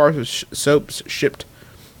 6 bars of soaps shipped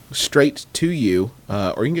straight to you,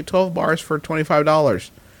 or you can get 12 bars for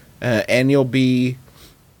 $25, and you'll be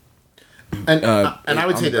and I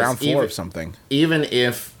would say the ground this, floor of something. Even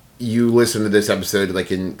if you listen to this episode like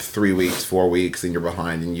in 3 weeks, 4 weeks, and you're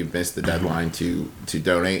behind and you've missed the deadline to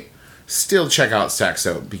donate, still check out Stack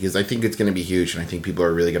Soap, because I think it's going to be huge, and I think people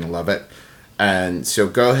are really going to love it. And so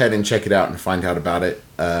go ahead and check it out and find out about it,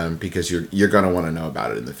 because you're going to want to know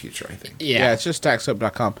about it in the future, I think. Yeah, it's just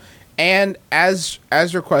stacksoap.com. And as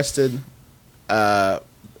requested,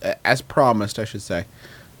 as promised, I should say,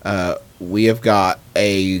 we have got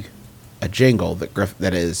a jingle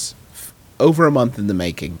that is over a month in the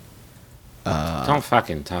making. Don't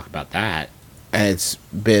fucking talk about that. And it's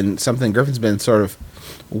been something Griffin's been sort of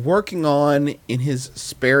working on in his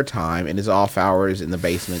spare time, in his off hours in the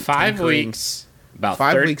basement. 5 weeks. About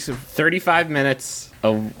 5 weeks of 35 minutes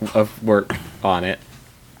of work on it.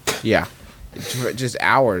 Yeah. Just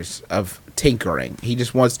hours of tinkering. He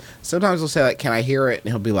just wants, sometimes he'll say like, can I hear it? And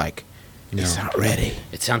he'll be like, it's not ready.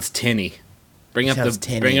 It sounds tinny. Bring up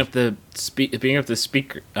the speaker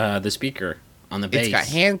on the bass. It's got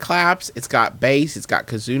hand claps, it's got bass, it's got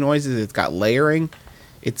kazoo noises, it's got layering.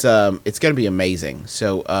 It's gonna be amazing.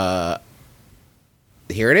 So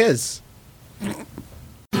here it is. Put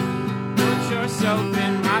your soap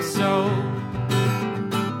in my soap,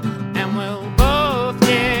 and we'll both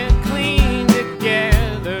get clean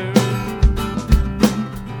together.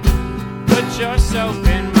 Put your soap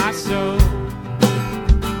in my soap.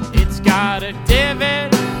 It's got a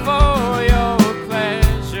divot for your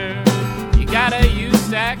pleasure. You gotta use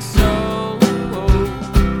Stack Soap.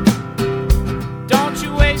 Don't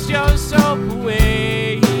you waste your soap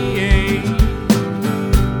away. You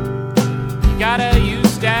gotta use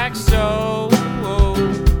Stack Soap.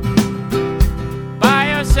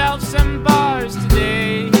 Buy yourself some bars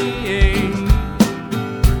today.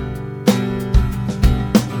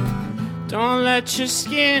 Don't let your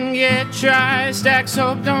skin get dry. Stack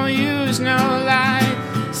Soap, don't use no light.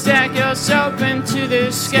 Stack your soap into the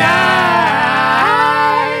sky.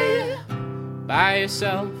 Buy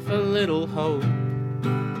yourself a little hope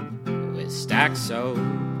with Stack Soap.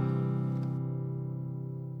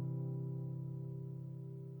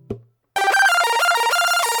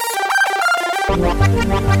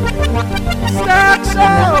 Stack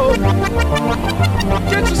Soap!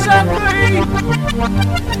 Get yourself clean!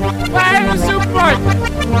 Buy it in the supermarket!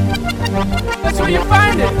 That's where you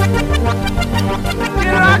find it! Get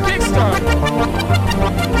it on Kickstarter!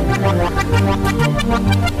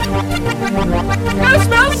 It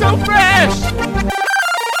smells so fresh!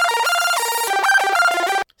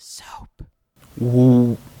 Soap.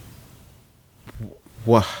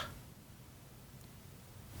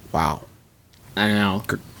 Wow. I know.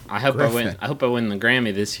 I hope I win the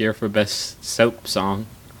Grammy this year for best soap song.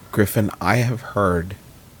 Griffin, I have heard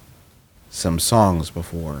some songs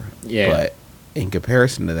before. Yeah. But in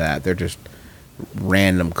comparison to that, they're just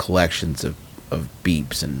random collections of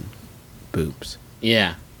beeps and boops.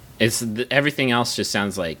 Yeah. Everything else just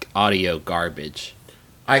sounds like audio garbage.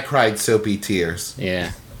 I cried soapy tears.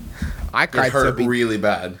 Yeah. I It cried hurt really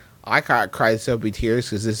bad. I cried soapy tears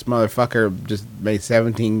because this motherfucker just made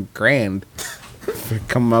 $17,000 for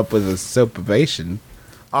coming up with a soap ovation.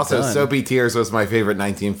 Also, Done. Soapy Tears was my favorite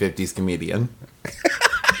 1950s comedian.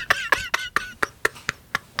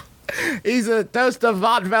 He's a toast of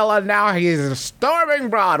vaudeville, and now he's storming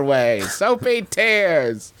Broadway. Soapy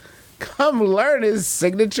Tears. Come learn his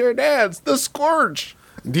signature dance, the Scorch.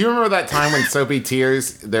 Do you remember that time when Soapy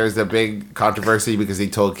Tears, there's a big controversy because he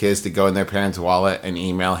told kids to go in their parents' wallet and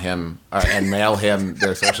email him and mail him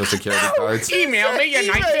their social security cards? Email me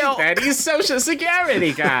your 1930s social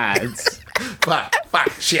security cards. Fuck,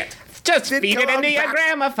 shit. Just feed it into your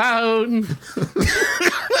gramophone.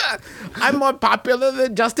 I'm more popular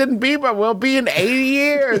than Justin Bieber will be in 80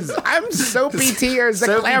 years. I'm Soapy Tears, the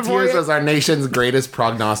Soapy Tears clairvoyant. was our nation's greatest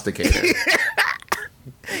prognosticator.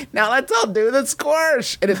 Now let's all do the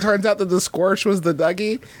squish. And it turns out that the squish was the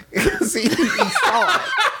Dougie. See, he saw it.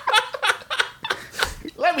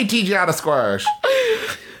 Let me teach you how to squish.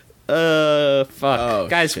 Fuck. Oh,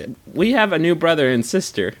 Guys, shit. we have a new brother and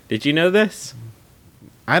sister. Did you know this?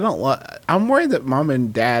 I'm worried that mom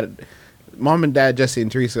and dad, Jesse and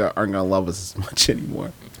Teresa aren't going to love us as much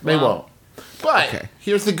anymore. They won't. But Okay.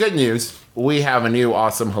 here's the good news. We have a new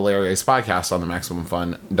awesome, hilarious podcast on the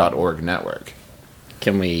MaximumFun.org network.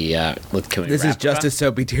 Can we This is wrap just up? as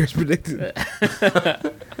Soapy Tears predicted.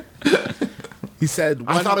 He said,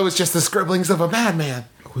 I thought it was just the scribblings of a madman.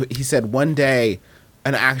 one day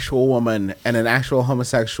an actual woman and an actual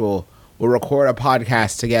homosexual will record a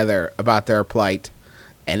podcast together about their plight,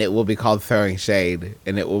 and it will be called Throwing Shade,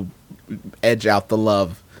 and it will edge out the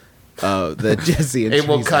love that Jesse and It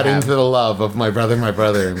will Teresa cut have. into the love of my brother,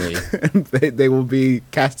 and me. they will be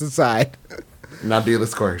cast aside. Now do the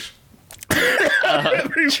squish.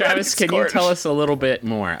 Travis, can you tell us a little bit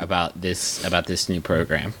more about this new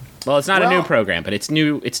program? Well, it's not a new Well- program, but it's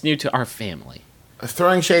new to our family.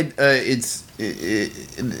 Throwing Shade,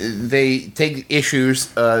 they take issues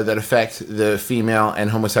that affect the female and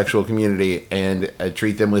homosexual community and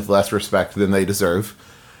treat them with less respect than they deserve.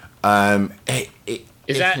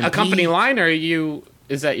 Is that a company line, or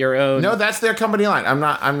is that your own? No, that's their company line. I'm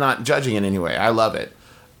not judging in any way. I love it.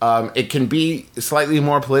 It can be slightly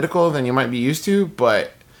more political than you might be used to,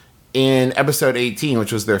 but in episode 18,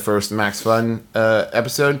 which was their first Max Fun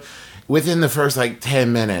episode, within the first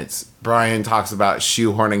 10 minutes, Brian talks about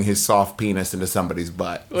shoehorning his soft penis into somebody's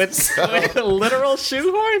butt. With a literal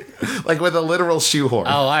shoehorn? With a literal shoehorn.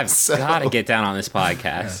 Oh, I've got to get down on this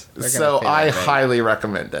podcast. So I highly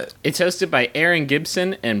recommend it. It's hosted by Aaron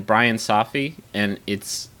Gibson and Brian Safi, and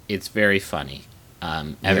it's very funny.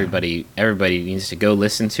 Everybody needs to go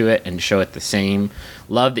listen to it and show it the same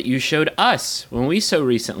love that you showed us when we so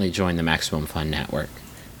recently joined the Maximum Fun Network.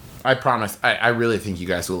 I promise. I really think you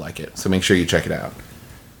guys will like it. So make sure you check it out.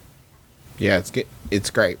 Yeah, it's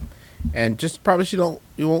great, and just promise you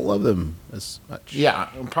won't love them as much. Yeah,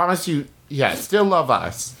 I promise you. Yeah, still love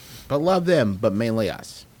us. But love them, but mainly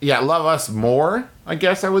us. Yeah, love us more, I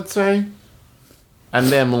guess I would say. And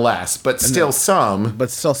them less, but still some. But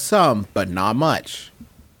still some, but not much.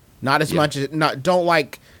 Not as much as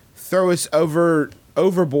don't throw us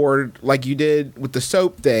overboard like you did with the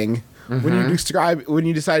soap thing. When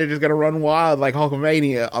you decided you're gonna run wild like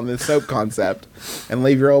Hulkamania on the soap concept, and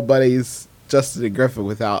leave your old buddies Justin and Griffin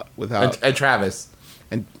without And Travis.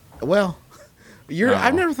 and well,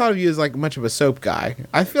 I've never thought of you as much of a soap guy.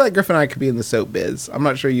 I feel like Griffin and I could be in the soap biz. I'm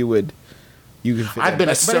not sure you could fit I've in. been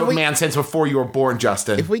a But soap man since before you were born,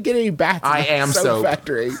 Justin. If we get any bats in I the am soap.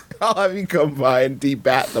 factory, I'll have you come by and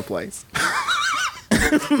de-bat the place.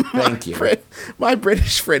 Thank you. My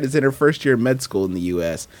British friend is in her first year of med school in the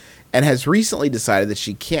U.S. and has recently decided that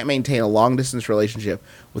she can't maintain a long-distance relationship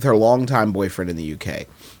with her longtime boyfriend in the U.K.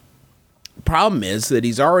 Problem is that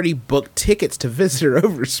he's already booked tickets to visit her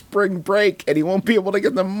over spring break, and he won't be able to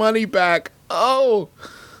get the money back. Oh,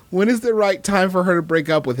 when is the right time for her to break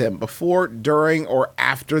up with him? Before, during, or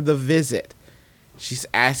after the visit? She's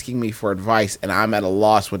asking me for advice, and I'm at a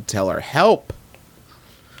loss what to tell her. Help!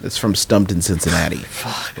 That's from Stumped in Cincinnati.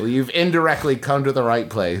 Well, you've indirectly come to the right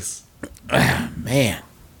place. Man,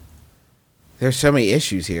 there's so many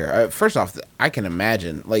issues here. First off, I can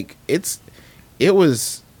imagine it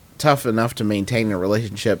was tough enough to maintain a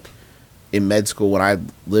relationship in med school when I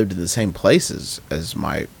lived in the same places as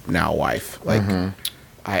my now wife.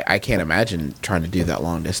 I can't imagine trying to do that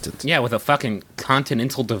long distance. Yeah, with a fucking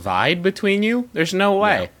Continental Divide between you? There's no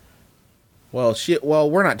way. Well,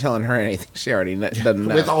 we're not telling her anything. She already doesn't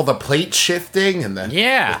know. With all the plate shifting and the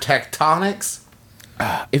tectonics.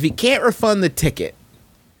 If he can't refund the ticket,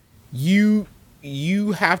 you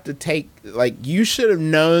have to take, you should have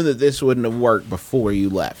known that this wouldn't have worked before you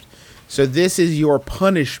left. So this is your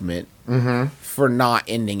punishment for not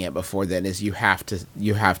ending it before then, is you have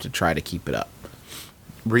to try to keep it up.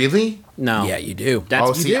 Really? No. Yeah, you do.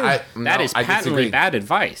 That's That is patently bad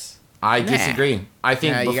advice. I disagree. I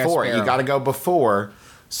think before. You got to go before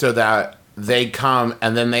so that they come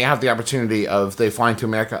and then they have the opportunity of they flying to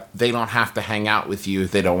America. They don't have to hang out with you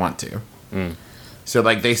if they don't want to. So,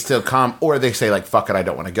 like, they still come, or they say, like, fuck it, I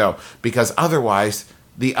don't want to go. Because otherwise,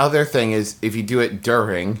 the other thing is, if you do it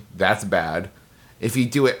during, that's bad. If you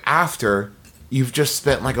do it after, you've just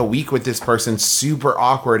spent, like, a week with this person, super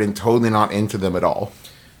awkward and totally not into them at all.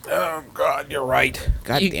 Oh, God, you're right.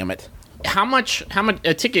 God damn it. How much,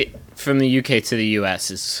 a ticket from the UK to the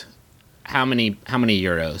US is how many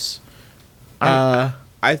euros?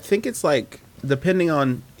 I think it's, like, depending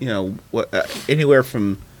on, what anywhere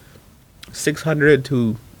from $600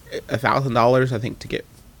 to $1,000, I think, to get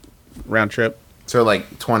round trip. So,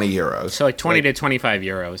 like, 20 euros. So, like 20 to 25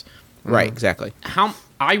 euros. Right, exactly.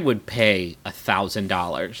 I would pay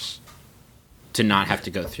 $1,000 to not have to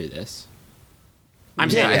go through this. I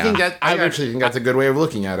actually think that's a good way of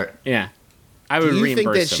looking at it. Yeah. I would reimburse Do you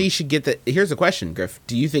think that them. she should get the... Here's the question, Griff.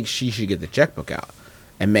 Do you think she should get the checkbook out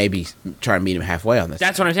and maybe try to meet him halfway on this?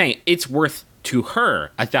 That's what I'm saying. It's worth to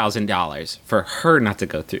her $1,000 for her not to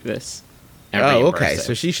go through this. Oh, okay.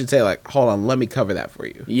 So she should say, like, hold on, let me cover that for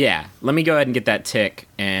you. Yeah. Let me go ahead and get that tick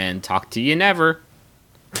and talk to you never.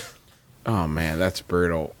 Oh, man, that's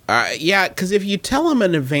brutal. Yeah, because if you tell him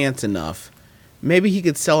in advance enough, maybe he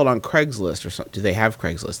could sell it on Craigslist or something. Do they have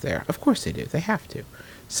Craigslist there? Of course they do. They have to.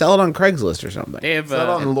 Sell it on Craigslist or something. They have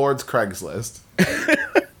Sell it on Lord's Craigslist.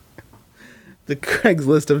 The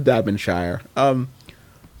Craigslist of Devonshire.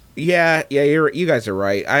 Yeah, you guys are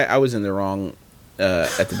right. I was in the wrong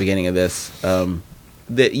at the beginning of this.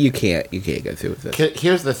 That you can't go through with this.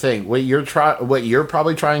 Here's the thing: what you're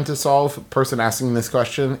probably trying to solve, person asking this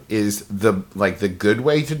question, is the good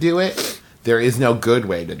way to do it. There is no good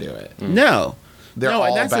way to do it. No, They're all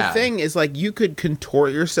and that's bad. the thing is, like, you could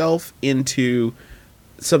contort yourself into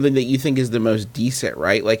something that you think is the most decent,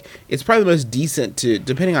 right? Like, it's probably the most decent to,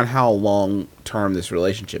 depending on how long term this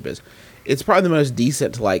relationship is, it's probably the most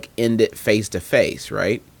decent to, like, end it face to face,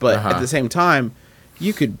 right? But at the same time,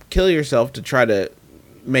 you could kill yourself to try to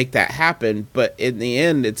make that happen, but in the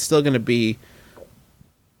end, it's still going to be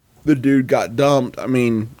the dude got dumped. I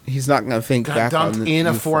mean, he's not going to think back on dumped in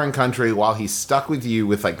a foreign country while he's stuck with you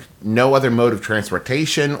with, like, no other mode of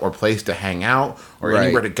transportation or place to hang out or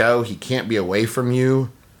anywhere to go. He can't be away from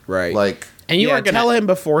you. Right. Like, and you are going to tell him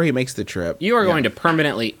before he makes the trip. You are going to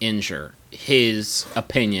permanently injure his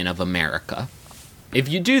opinion of America. If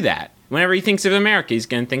you do that, whenever he thinks of America, he's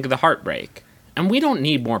going to think of the heartbreak. And we don't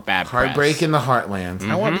need more bad press. Heartbreak in the heartland.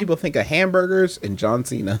 I want people to think of hamburgers and John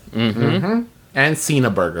Cena. And Cena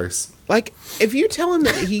burgers. Like, if you tell him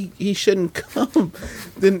that he shouldn't come,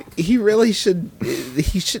 then he really should.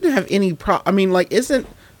 He shouldn't have any I mean, like, isn't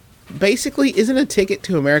a ticket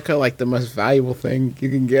to America, like, the most valuable thing you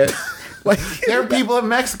can get? Like, there are people in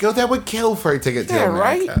Mexico that would kill for a ticket to America.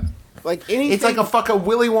 Right? Like, anything. It's like a fucking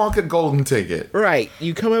Willy Wonka golden ticket. Right.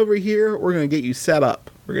 You come over here, we're going to get you set up.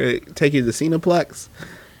 We're going to take you to the Cineplex,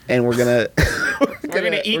 and we're going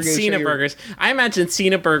to eat Cena burgers. I imagine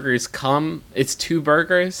Cena burgers it's 2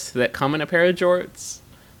 burgers that come in a pair of jorts.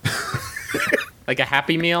 Like a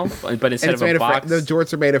Happy Meal, but instead of a box. The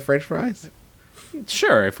jorts are made of French fries?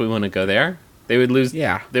 Sure, if we want to go there. They would lose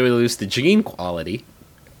They would lose the gene quality.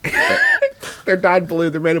 They're dyed blue.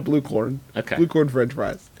 They're made of blue corn. Okay. Blue corn French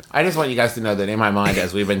fries. I just want you guys to know that in my mind,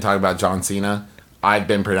 as we've been talking about John Cena, I've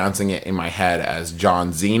been pronouncing it in my head as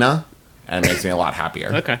John Cena, and it makes me a lot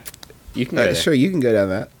happier. Okay. You can go there. Sure, you can go down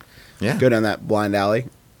that. Yeah. Go down that blind alley.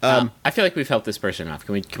 I feel like we've helped this person enough.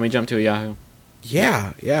 Can we jump to a Yahoo?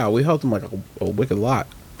 Yeah. We helped them like a wicked lot.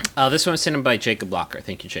 This one was sent in by Jacob Locker.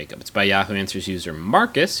 Thank you, Jacob. It's by Yahoo Answers user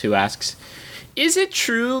Marcus, who asks, is it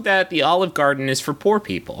true that the Olive Garden is for poor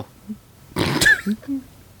people?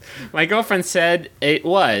 My girlfriend said it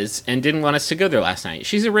was and didn't want us to go there last night.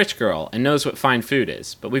 She's a rich girl and knows what fine food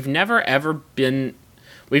is, but we've never even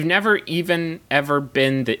ever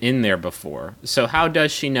been in there before. So how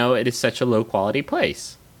does she know it is such a low quality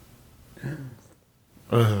place?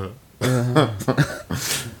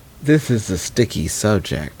 This is a sticky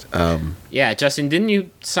subject. Yeah, Justin, didn't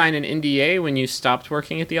you sign an NDA when you stopped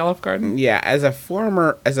working at the Olive Garden? Yeah, as a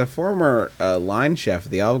former line chef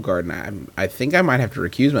at the Olive Garden, I think I might have to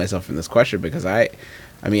recuse myself from this question because I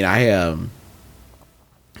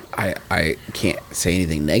can't say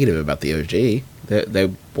anything negative about the OG. They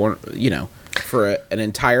born, for an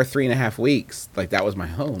entire 3.5 weeks. Like, that was my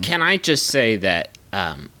home. Can I just say that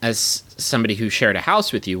as somebody who shared a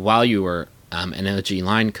house with you while you were an OG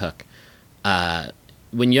line cook,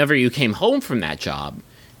 whenever you came home from that job,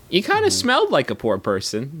 you kind of smelled like a poor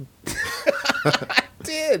person.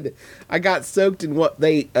 did. I got soaked in what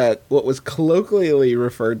was colloquially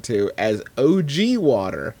referred to as OG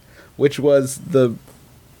water, which was the.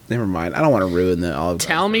 Never mind. I don't want to ruin the Olive Garden.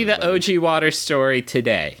 Tell me the OG water story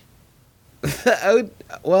today.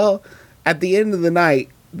 Well, at the end of the night,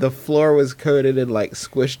 the floor was coated in like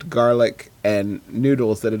squished garlic and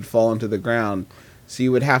noodles that had fallen to the ground. So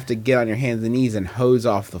you would have to get on your hands and knees and hose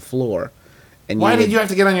off the floor. And Why did you have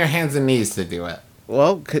to get on your hands and knees to do it?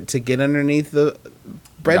 Well, to get underneath the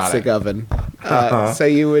breadstick oven. So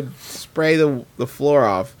you would spray the floor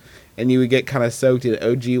off, and you would get kind of soaked in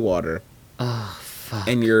OG water. Oh, fuck.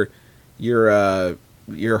 And your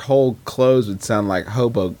whole clothes would smell like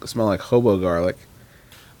hobo garlic.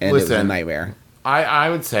 And Listen, it was a nightmare. I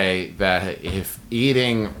would say that if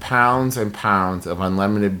eating pounds and pounds of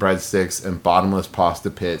unlimited breadsticks and bottomless pasta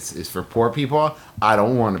pits is for poor people, I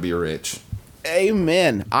don't want to be rich.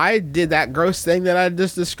 Amen. I did that gross thing that I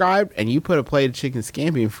just described, and you put a plate of chicken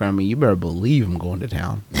scampi in front of me. You better believe I'm going to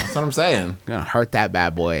town. That's what I'm saying. I'm gonna hurt that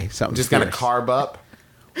bad boy. Something Just gonna carb up,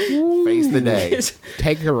 face the day.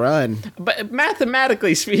 Take a run. But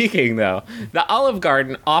mathematically speaking, though, the Olive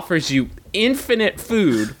Garden offers you infinite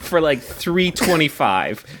food for like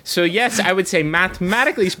 $3.25. So yes, I would say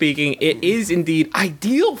mathematically speaking, it is indeed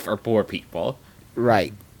ideal for poor people.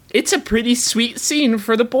 Right. It's a pretty sweet scene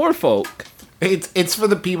for the poor folk. It's for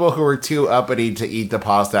the people who are too uppity to eat the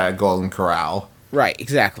pasta at Golden Corral. Right.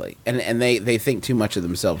 Exactly. And they think too much of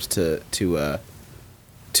themselves to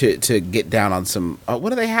get down on some. What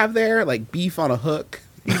do they have there? Like beef on a hook.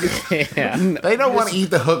 Yeah. They don't want to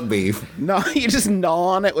eat the hook beef. No, you just gnaw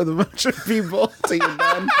on it with a bunch of people till you're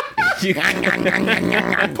done.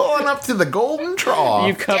 Pulling up to the golden trough.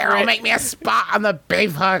 You cover Carol, it. make me a spot on the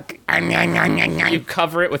beef hook. You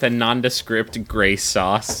cover it with a nondescript gray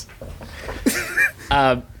sauce.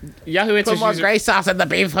 Yahoo Put Answers more user, gray sauce on the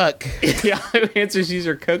beef hook. Yahoo Answers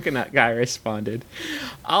user Coconut Guy responded,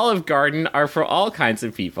 Olive Garden are for all kinds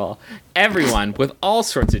of people. Everyone with all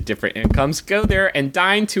sorts of different incomes go there and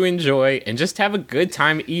dine to enjoy and just have a good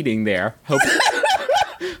time eating there.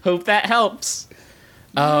 Hope that helps.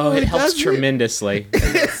 Oh, it helps tremendously.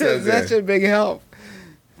 It's such a big help.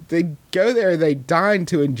 They go there, they dine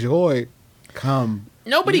to enjoy. Come.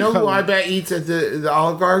 Nobody You know who I bet eats at the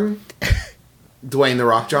Olive Garden? Dwayne "The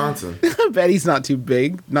Rock" Johnson. I bet he's not too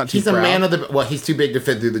big, not too He's a proud. man of the. Well, he's too big to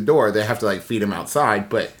fit through the door. They have to like feed him outside,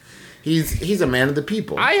 but he's a man of the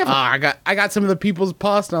people. I got some of the people's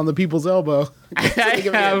pasta on the people's elbow.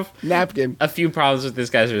 have Napkin. a few problems with this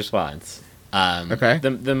guy's response. Okay.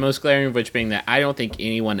 The most glaring of which being that I don't think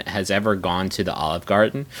anyone has ever gone to the Olive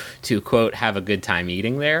Garden to, quote, have a good time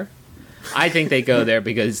eating there. I think they go there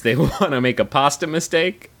because they want to make a pasta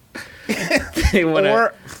mistake. They want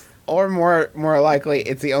to... Or more likely,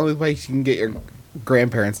 it's the only place you can get your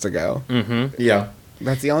grandparents to go. Mm-hmm. Yeah.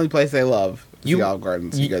 That's the only place they love. The Olive Garden,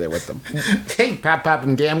 so you go there with them. Hey, Pap Pap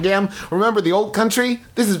and Gam Gam. Remember the old country?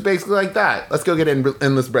 This is basically like that. Let's go get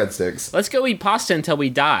endless breadsticks. Let's go eat pasta until we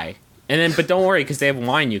die. But don't worry, because they have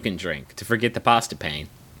wine you can drink to forget the pasta pain.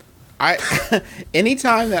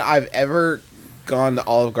 Anytime that I've ever gone to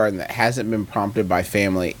Olive Garden that hasn't been prompted by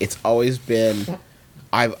family, it's always been...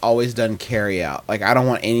 I've always done carry out. Like, I don't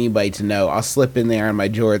want anybody to know. I'll slip in there in my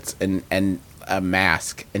jorts and a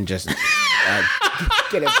mask and just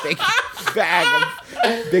get a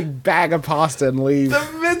big bag of pasta and leave. The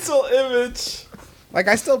mental image. Like,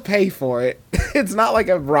 I still pay for it. It's not like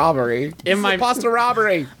a robbery. It's a pasta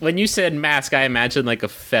robbery. When you said mask, I imagined like a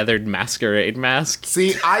feathered masquerade mask.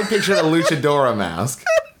 See, I pictured a luchadora mask.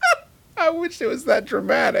 I wish it was that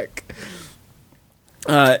dramatic.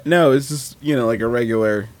 No, it's just, like a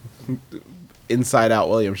regular inside out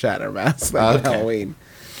William Shatner mask. Like Halloween.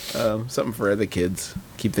 Something for the kids.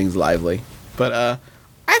 Keep things lively. But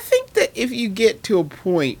I think that if you get to a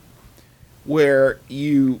point where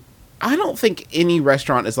I don't think any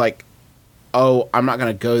restaurant is like, oh, I'm not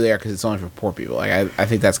going to go there because it's only for poor people. Like, I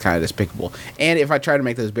think that's kind of despicable. And if I try to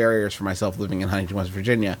make those barriers for myself living in Huntington, West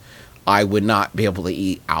Virginia, I would not be able to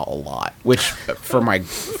eat out a lot, which for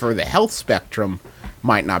the health spectrum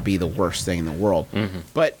might not be the worst thing in the world. Mm-hmm.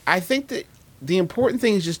 But I think that the important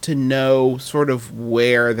thing is just to know sort of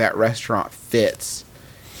where that restaurant fits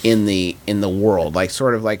in the world. Like,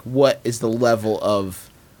 sort of like, what is the level of,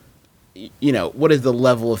 what is the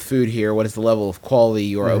level of food here? What is the level of quality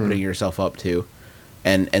you're opening yourself up to?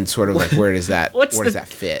 And sort of like, where does that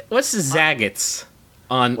fit? What's the Zagat's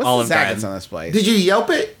on What's Olive the Zagat's Garden? on this place? Did you Yelp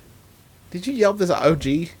it? Did you Yelp this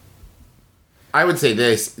OG? I would say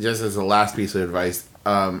this, just as a last piece of advice.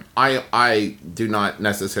 I do not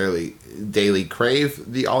necessarily daily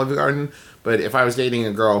crave the Olive Garden, but if I was dating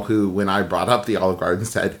a girl who, when I brought up the Olive Garden,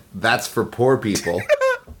 said, that's for poor people,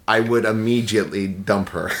 I would immediately dump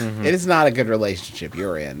her. Mm-hmm. It is not a good relationship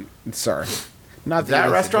you're in, sir. Not That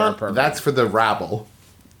restaurant, that's for the rabble.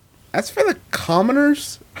 That's for the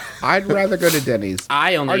commoners? I'd rather go to Denny's.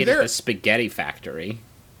 I only eat at the Spaghetti Factory.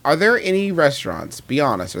 Are there any restaurants, be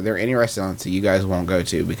honest, are there any restaurants that you guys won't go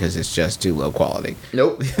to because it's just too low quality?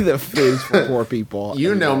 Nope. The food's for poor people.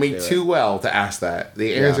 You know me too well to ask that.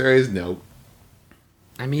 The answer is no.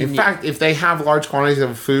 I mean, in fact, if they have large quantities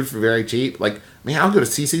of food for very cheap, like, man, I'll go to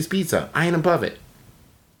CC's Pizza. I ain't above it.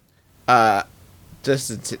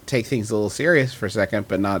 Just to take things a little serious for a second,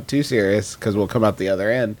 but not too serious, because we'll come out the other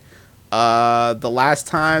end. The last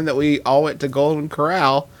time that we all went to Golden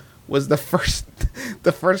Corral was the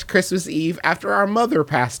first Christmas Eve after our mother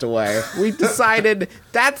passed away. We decided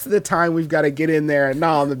that's the time we've got to get in there and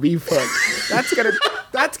gnaw on the beef hook.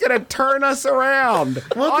 That's gonna turn us around.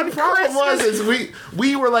 Well, the problem is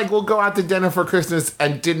we were like, we'll go out to dinner for Christmas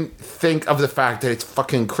and didn't think of the fact that it's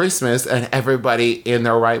fucking Christmas and everybody in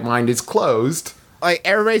their right mind is closed. Like,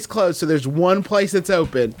 everybody's closed, so there's one place that's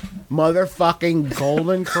open. Motherfucking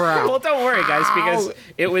Golden Corral. Well, don't worry, guys, because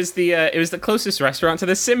it was the closest restaurant to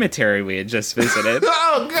the cemetery we had just visited.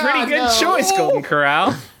 Oh, God, pretty good choice, Golden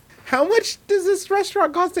Corral. How much does this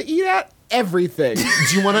restaurant cost to eat at? Everything.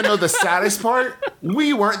 Do you want to know the saddest part?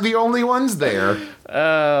 We weren't the only ones there.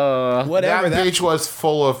 Whatever. That bitch was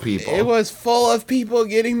full of people. It was full of people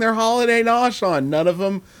getting their holiday nosh on. None of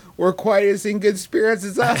them were quite as in good spirits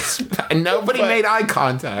as us. And nobody made eye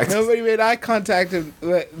contact. Nobody made eye contact.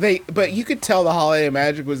 But you could tell the holiday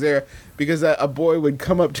magic was there because a boy would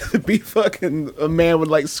come up to the beef hook and a man would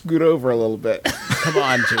like scoot over a little bit. Come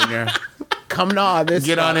on, Junior. Come on,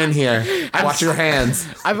 Get on in here. Wash your hands.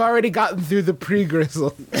 I've already gotten through the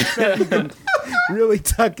pre-grizzle. You can really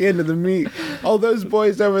tuck into the meat. All those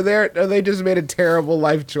boys over there, they just made a terrible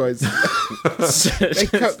life choice.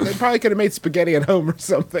 They probably could have made spaghetti at home or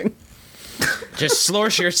something. Just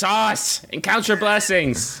slursh your sauce and count your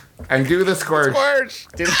blessings. And do the squirt.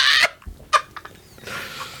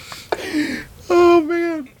 Oh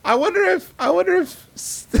man, I wonder if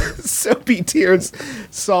Soapy Tears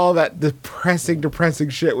saw that depressing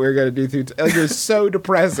shit we were gonna do through. Like, it was so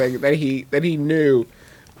depressing that he knew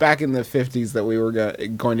back in the 50s that we were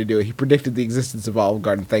going to do it. He predicted the existence of Olive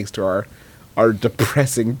Garden thanks to our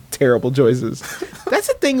depressing, terrible choices. That's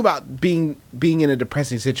the thing about being in a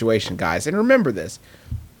depressing situation, guys. And remember this: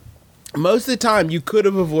 most of the time, you could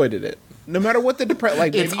have avoided it, no matter what the depression.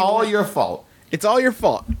 Like, it's all your fault. It's all your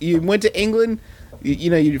fault. You went to England,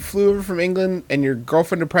 you flew over from England, and your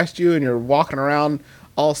girlfriend depressed you, and you're walking around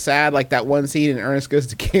all sad, like that one scene in Ernest Goes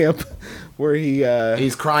to Camp, where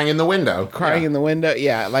he's crying in the window. In the window,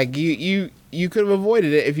 yeah. Like you could have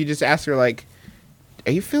avoided it if you just asked her, like,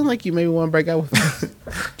 "Are you feeling like you maybe want to break up with me?"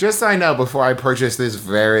 Just so I know, before I purchase this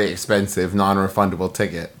very expensive, non-refundable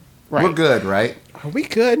ticket, right. We're good, right? Are we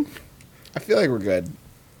good? I feel like we're good.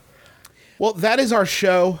 Well, that is our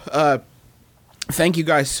show. Thank you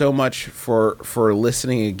guys so much for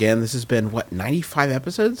listening again. This has been, 95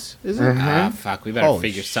 episodes, is it? Fuck, we better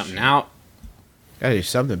figure something out. Gotta do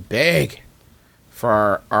something big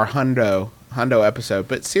for our hundo episode.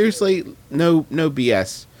 But seriously, no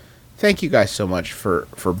BS. Thank you guys so much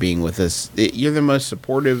for being with us. You're the most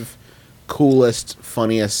supportive, coolest,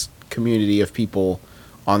 funniest community of people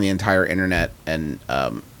on the entire internet, and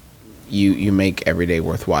you make every day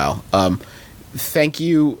worthwhile. Thank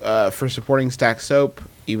you for supporting Stack Soap,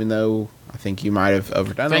 even though I think you might have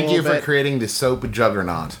overdone it a little bit. Thank you for creating the soap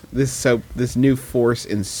juggernaut. This new force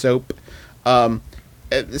in soap. Something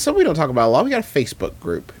we don't talk about a lot. We got a Facebook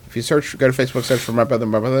group. If you go to Facebook, search for My Brother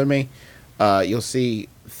and Me, you'll see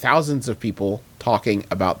thousands of people talking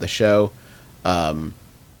about the show,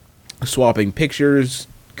 swapping pictures,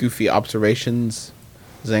 goofy observations,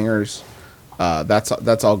 zingers.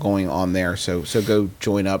 That's all going on there. So go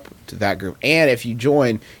join up to that group. And if you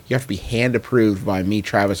join, you have to be hand approved by me,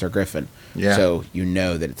 Travis, or Griffin. Yeah. So you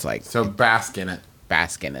know that it's like. So bask in it.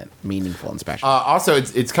 Meaningful and special. Also,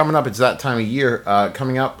 it's coming up. It's that time of year.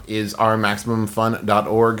 Coming up is our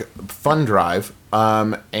MaximumFun.org fund drive.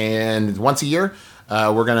 And once a year,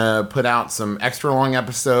 we're going to put out some extra long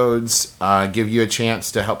episodes, give you a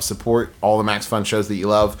chance to help support all the Max Fun shows that you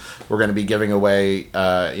love. We're going to be giving away,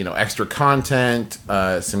 extra content,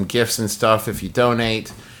 some gifts and stuff if you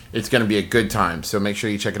donate. It's going to be a good time, so make sure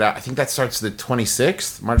you check it out. I think that starts the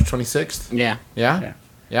 26th, March 26th.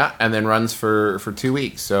 Yeah, and then runs for 2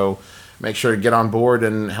 weeks. So make sure to get on board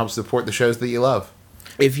and help support the shows that you love.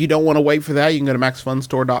 If you don't want to wait for that, you can go to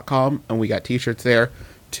maxfunstore.com, and we got t-shirts there.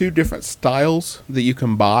 2 different styles that you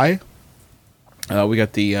can buy. We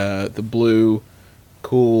got the blue,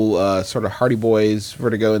 cool, sort of Hardy Boys,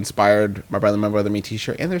 Vertigo-inspired My Brother, Me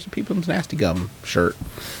t-shirt, and there's a People's Nasty Gum shirt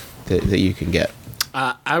that you can get.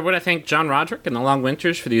 I want to thank John Roderick and the Long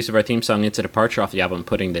Winters for the use of our theme song, It's a Departure, off the album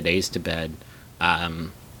Putting the Days to Bed.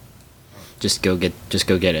 Just go get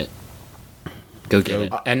it. Go get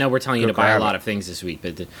it. I know we're telling you to buy a lot of things this week,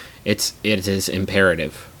 but it is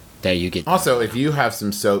imperative that you get. Also, if you have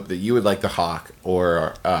some soap that you would like to hawk,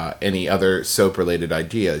 or any other soap-related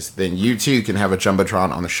ideas, then you too can have a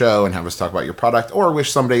Jumbotron on the show and have us talk about your product, or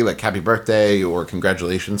wish somebody like happy birthday or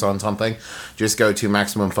congratulations on something. Just go to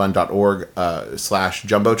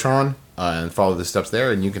MaximumFun.org/Jumbotron and follow the steps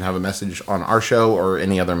there, and you can have a message on our show or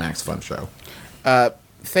any other Max Fun show.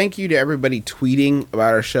 Thank you to everybody tweeting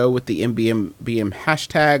about our show with the MBMBaM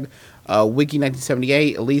hashtag.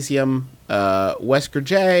 Wiki1978, Elysium, Wesker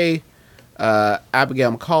J,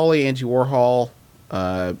 Abigail McCauley, Angie Warhol,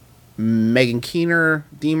 Megan Keener,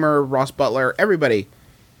 Deemer, Ross Butler, everybody.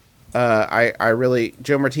 I really,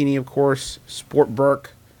 Joe Martini, of course, Sport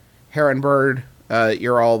Burke, Heron Bird,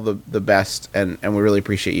 you're all the best, and we really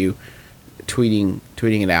appreciate you tweeting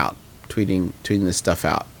it out, tweeting this stuff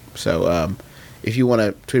out. So if you want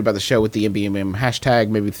to tweet about the show with the MBMBaM hashtag,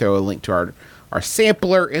 maybe throw a link to our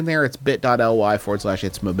sampler in there. It's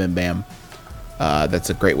bit.ly/it's MBMBaM. That's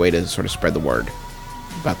a great way to sort of spread the word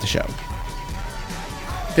about the show.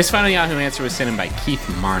 This final Yahoo answer was sent in by Keith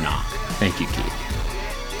Marnock. Thank you, Keith.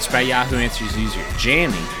 It's by Yahoo Answers user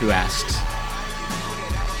Jamie, who asks,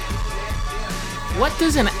 what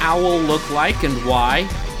does an owl look like and why?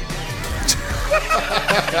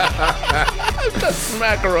 That's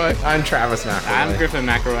McElroy. I'm Travis McElroy. I'm Griffin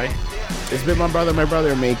McElroy. It's been my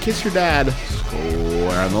brother, and me. Kiss your dad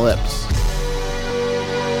square on the lips.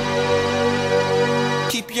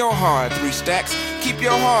 Keep your heart, 3 stacks. Keep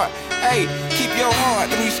your heart. Hey, keep your heart,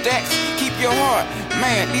 3 stacks. Keep your heart.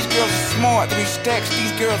 Man, these girls are smart. 3 stacks,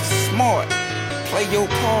 these girls are smart. Play your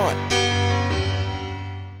part.